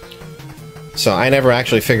 So I never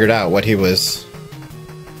actually figured out what he was.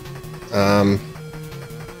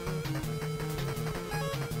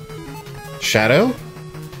 Shadow?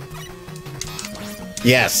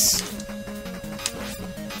 Yes.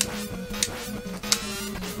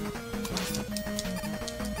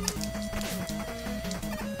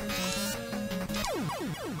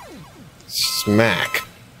 Smack.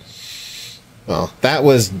 Well, that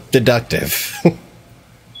was deductive.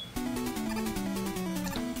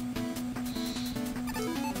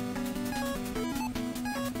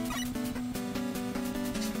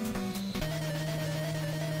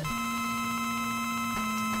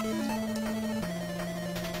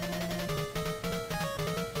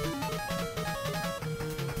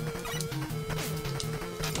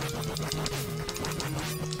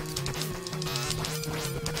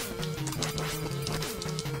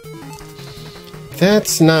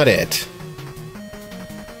 That's not it.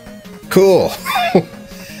 Cool.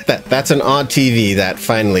 That's an odd TV that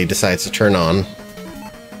finally decides to turn on.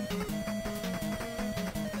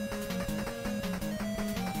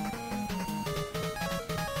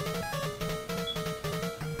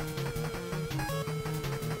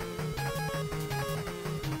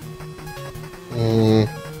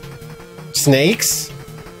 Snakes?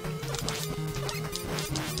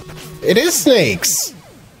 It is snakes!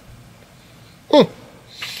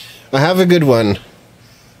 I have a good one.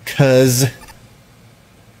 'Cause...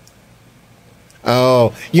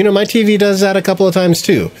 Oh, you know, my TV does that a couple of times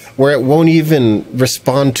too, where it won't even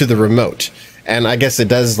respond to the remote. And I guess it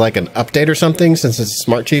does like an update or something since it's a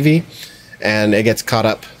smart TV, and it gets caught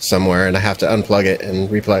up somewhere and I have to unplug it and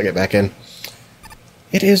replug it back in.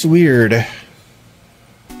 It is weird.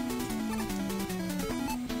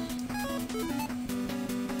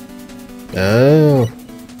 Oh.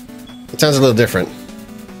 It sounds a little different.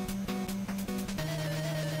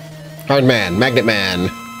 Hard Man, Magnet Man.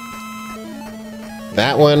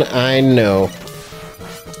 That one I know.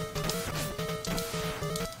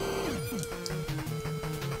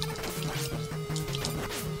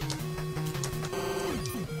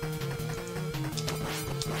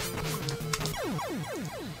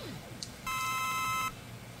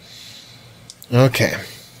 Okay.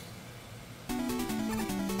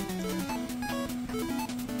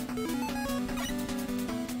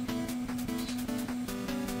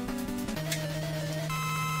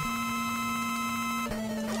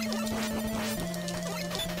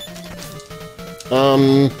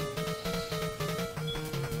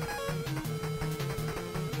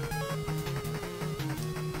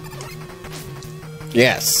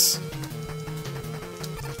 Yes.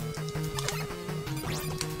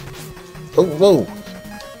 Oh, whoa.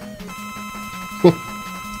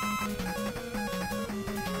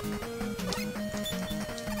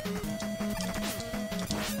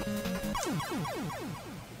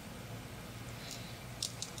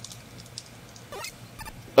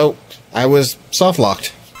 Oh, I was soft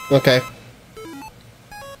locked. Okay.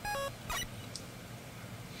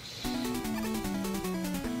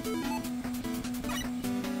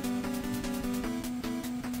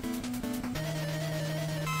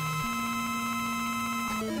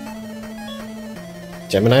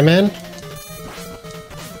 Gemini Man?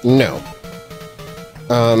 No.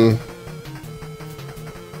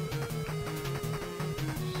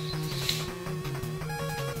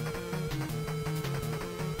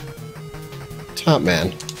 Top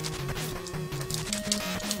Man.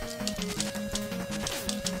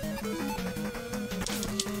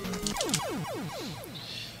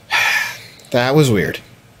 That was weird.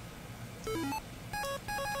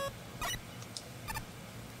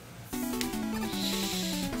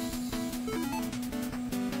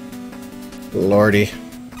 Lordy.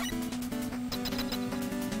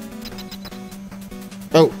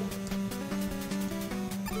 Oh.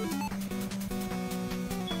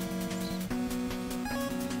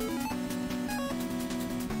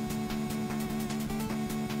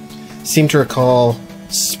 Seem to recall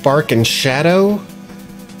Spark and Shadow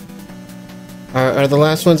are the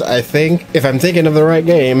last ones, I think, if I'm thinking of the right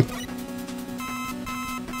game.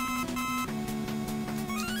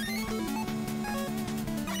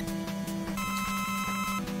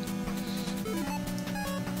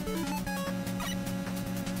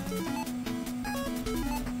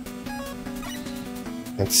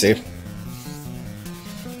 Let's see.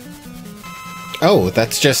 Oh,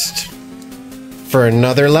 that's just for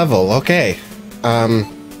another level. Okay.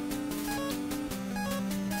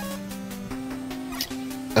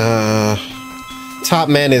 Top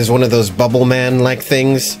Man is one of those Bubble Man-like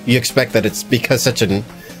things. You expect that it's because such an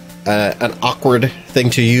awkward thing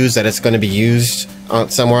to use that it's going to be used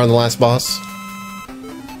somewhere on the last boss.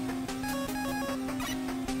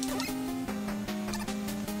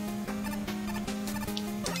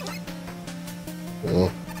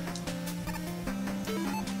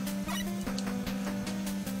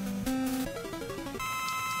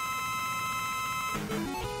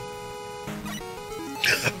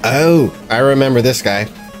 Oh, I remember this guy.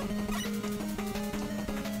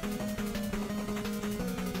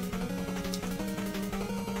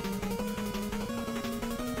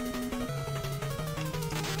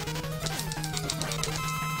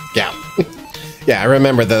 Yeah, I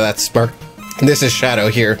remember that's Spark. This is Shadow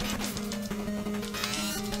here.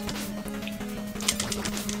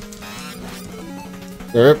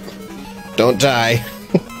 Don't die.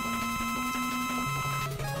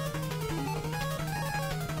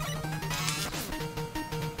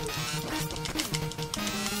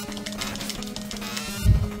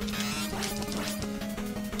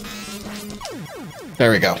 There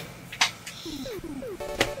we go.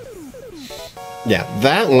 Yeah,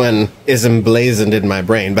 that one is emblazoned in my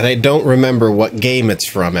brain, but I don't remember what game it's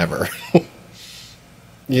from ever.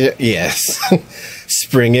 Yes.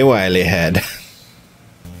 Springy Wily Head.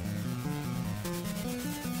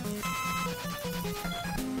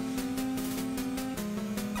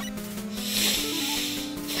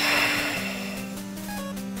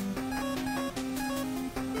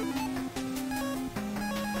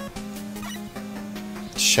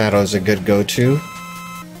 Shadow's a good go-to.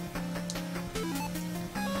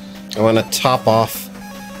 I want to top off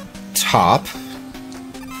top.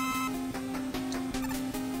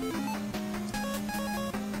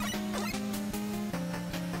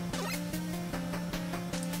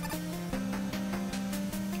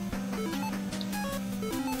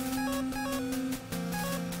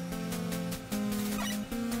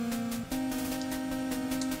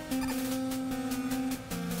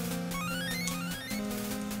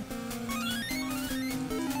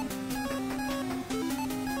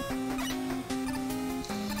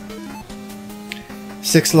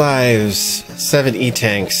 Six lives, 7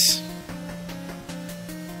 E-tanks.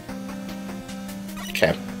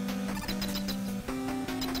 Okay.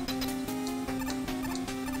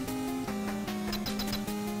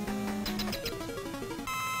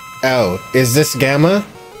 Oh, is this Gamma?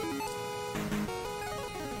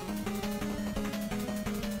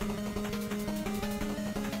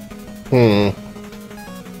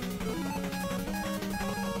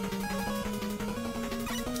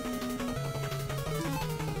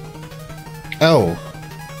 Oh.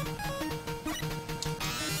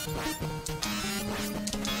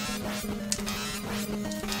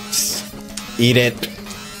 Eat it.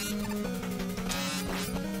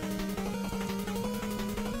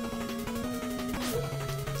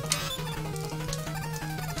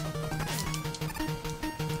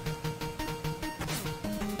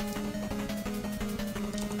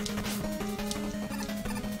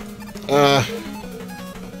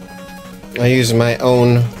 I use my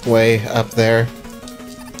own way up there.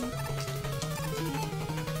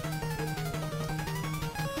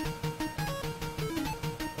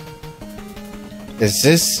 Is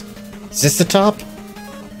this the top?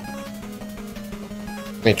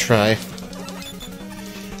 Let me try.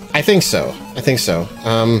 I think so. I think so.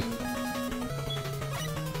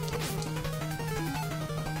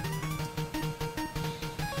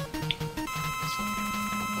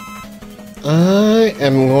 I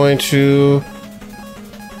am going to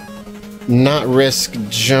not risk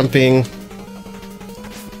jumping.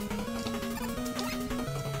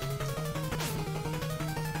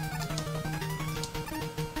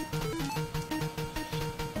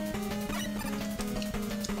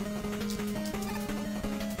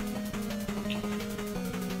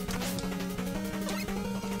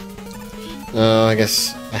 I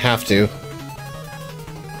guess I have to.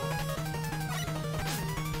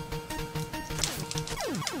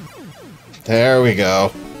 There we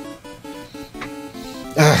go.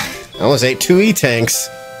 I almost ate 2 E-tanks.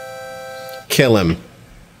 Kill him.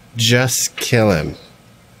 Just kill him.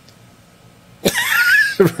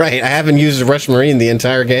 Right, I haven't used a Rush Marine the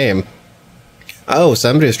entire game. Oh,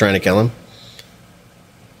 somebody's trying to kill him.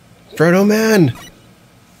 Proto Man!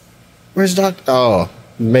 Where's Doc? Oh,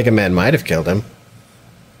 Megaman might have killed him.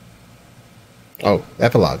 Oh,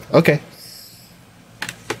 epilogue. Okay.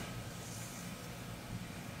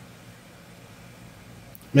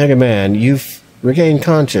 Megaman, you've regained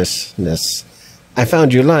consciousness. I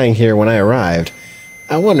found you lying here when I arrived.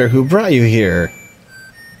 I wonder who brought you here.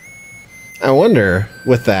 I wonder,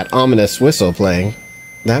 with that ominous whistle playing,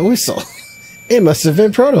 that whistle, it must have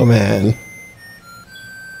been Proto Man.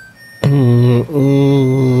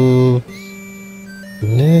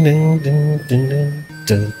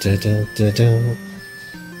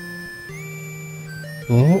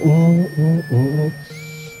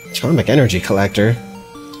 Atomic energy collector.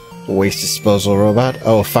 Waste disposal robot.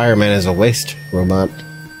 Oh, fireman is a waste robot.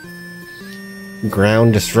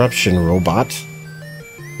 Ground disruption robot.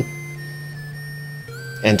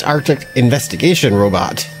 Antarctic investigation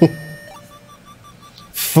robot.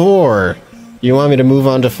 4. You want me to move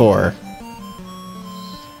on to 4?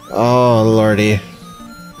 Oh, lordy.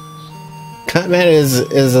 Cutman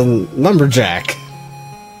is a lumberjack.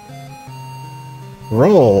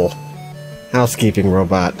 Roll. Housekeeping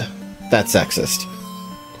robot. That's sexist.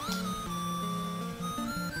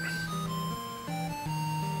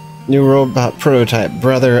 New robot prototype,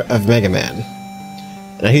 brother of Megaman.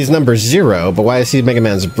 Now he's number 0, but why is he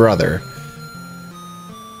Megaman's brother?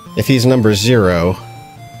 If he's number 0,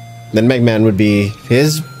 then Megaman would be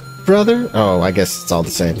his brother? Oh, I guess it's all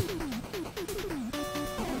the same.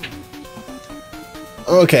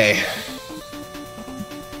 Okay.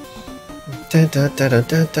 Dun, dun, dun, dun,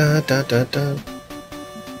 dun, dun, dun, dun, dun.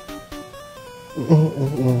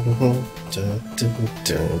 Dun, dun,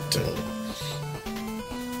 dun, dun.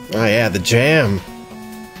 Oh yeah, the jam.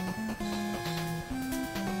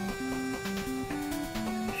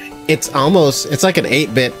 It's like an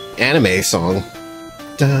 8-bit anime song.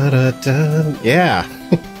 Da, da, da. Yeah.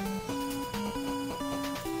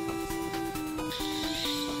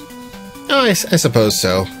 Oh, I suppose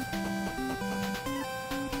so.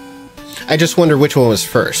 I just wonder which one was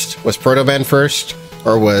first. Was Proto Man first,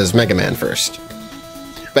 or was Mega Man first?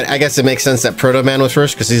 But I guess it makes sense that Proto Man was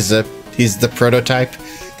first, because he's the prototype.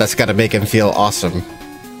 That's got to make him feel awesome.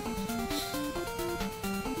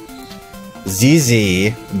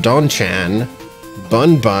 ZZ, Don-chan,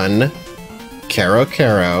 Bun Bun, Karo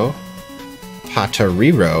Karo,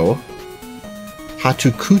 Patariro,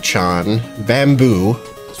 Hatuku-chan, Bamboo.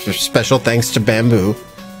 Special thanks to Bamboo.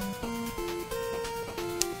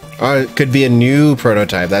 Oh, it could be a new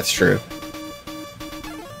prototype, that's true.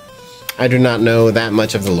 I do not know that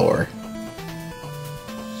much of the lore.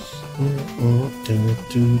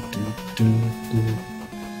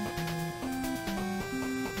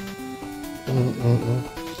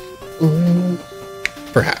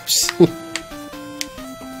 Perhaps.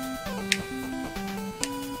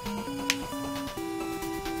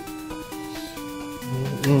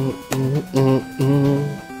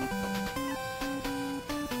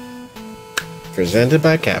 Presented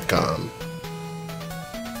by Capcom.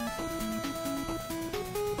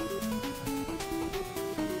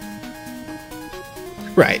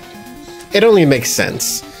 Right. It only makes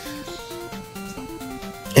sense.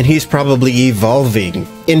 And he's probably evolving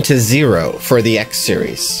into Zero for the X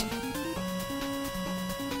series.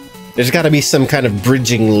 There's got to be some kind of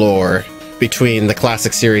bridging lore between the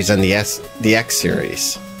classic series and the X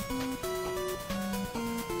series.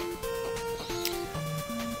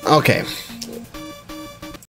 Okay.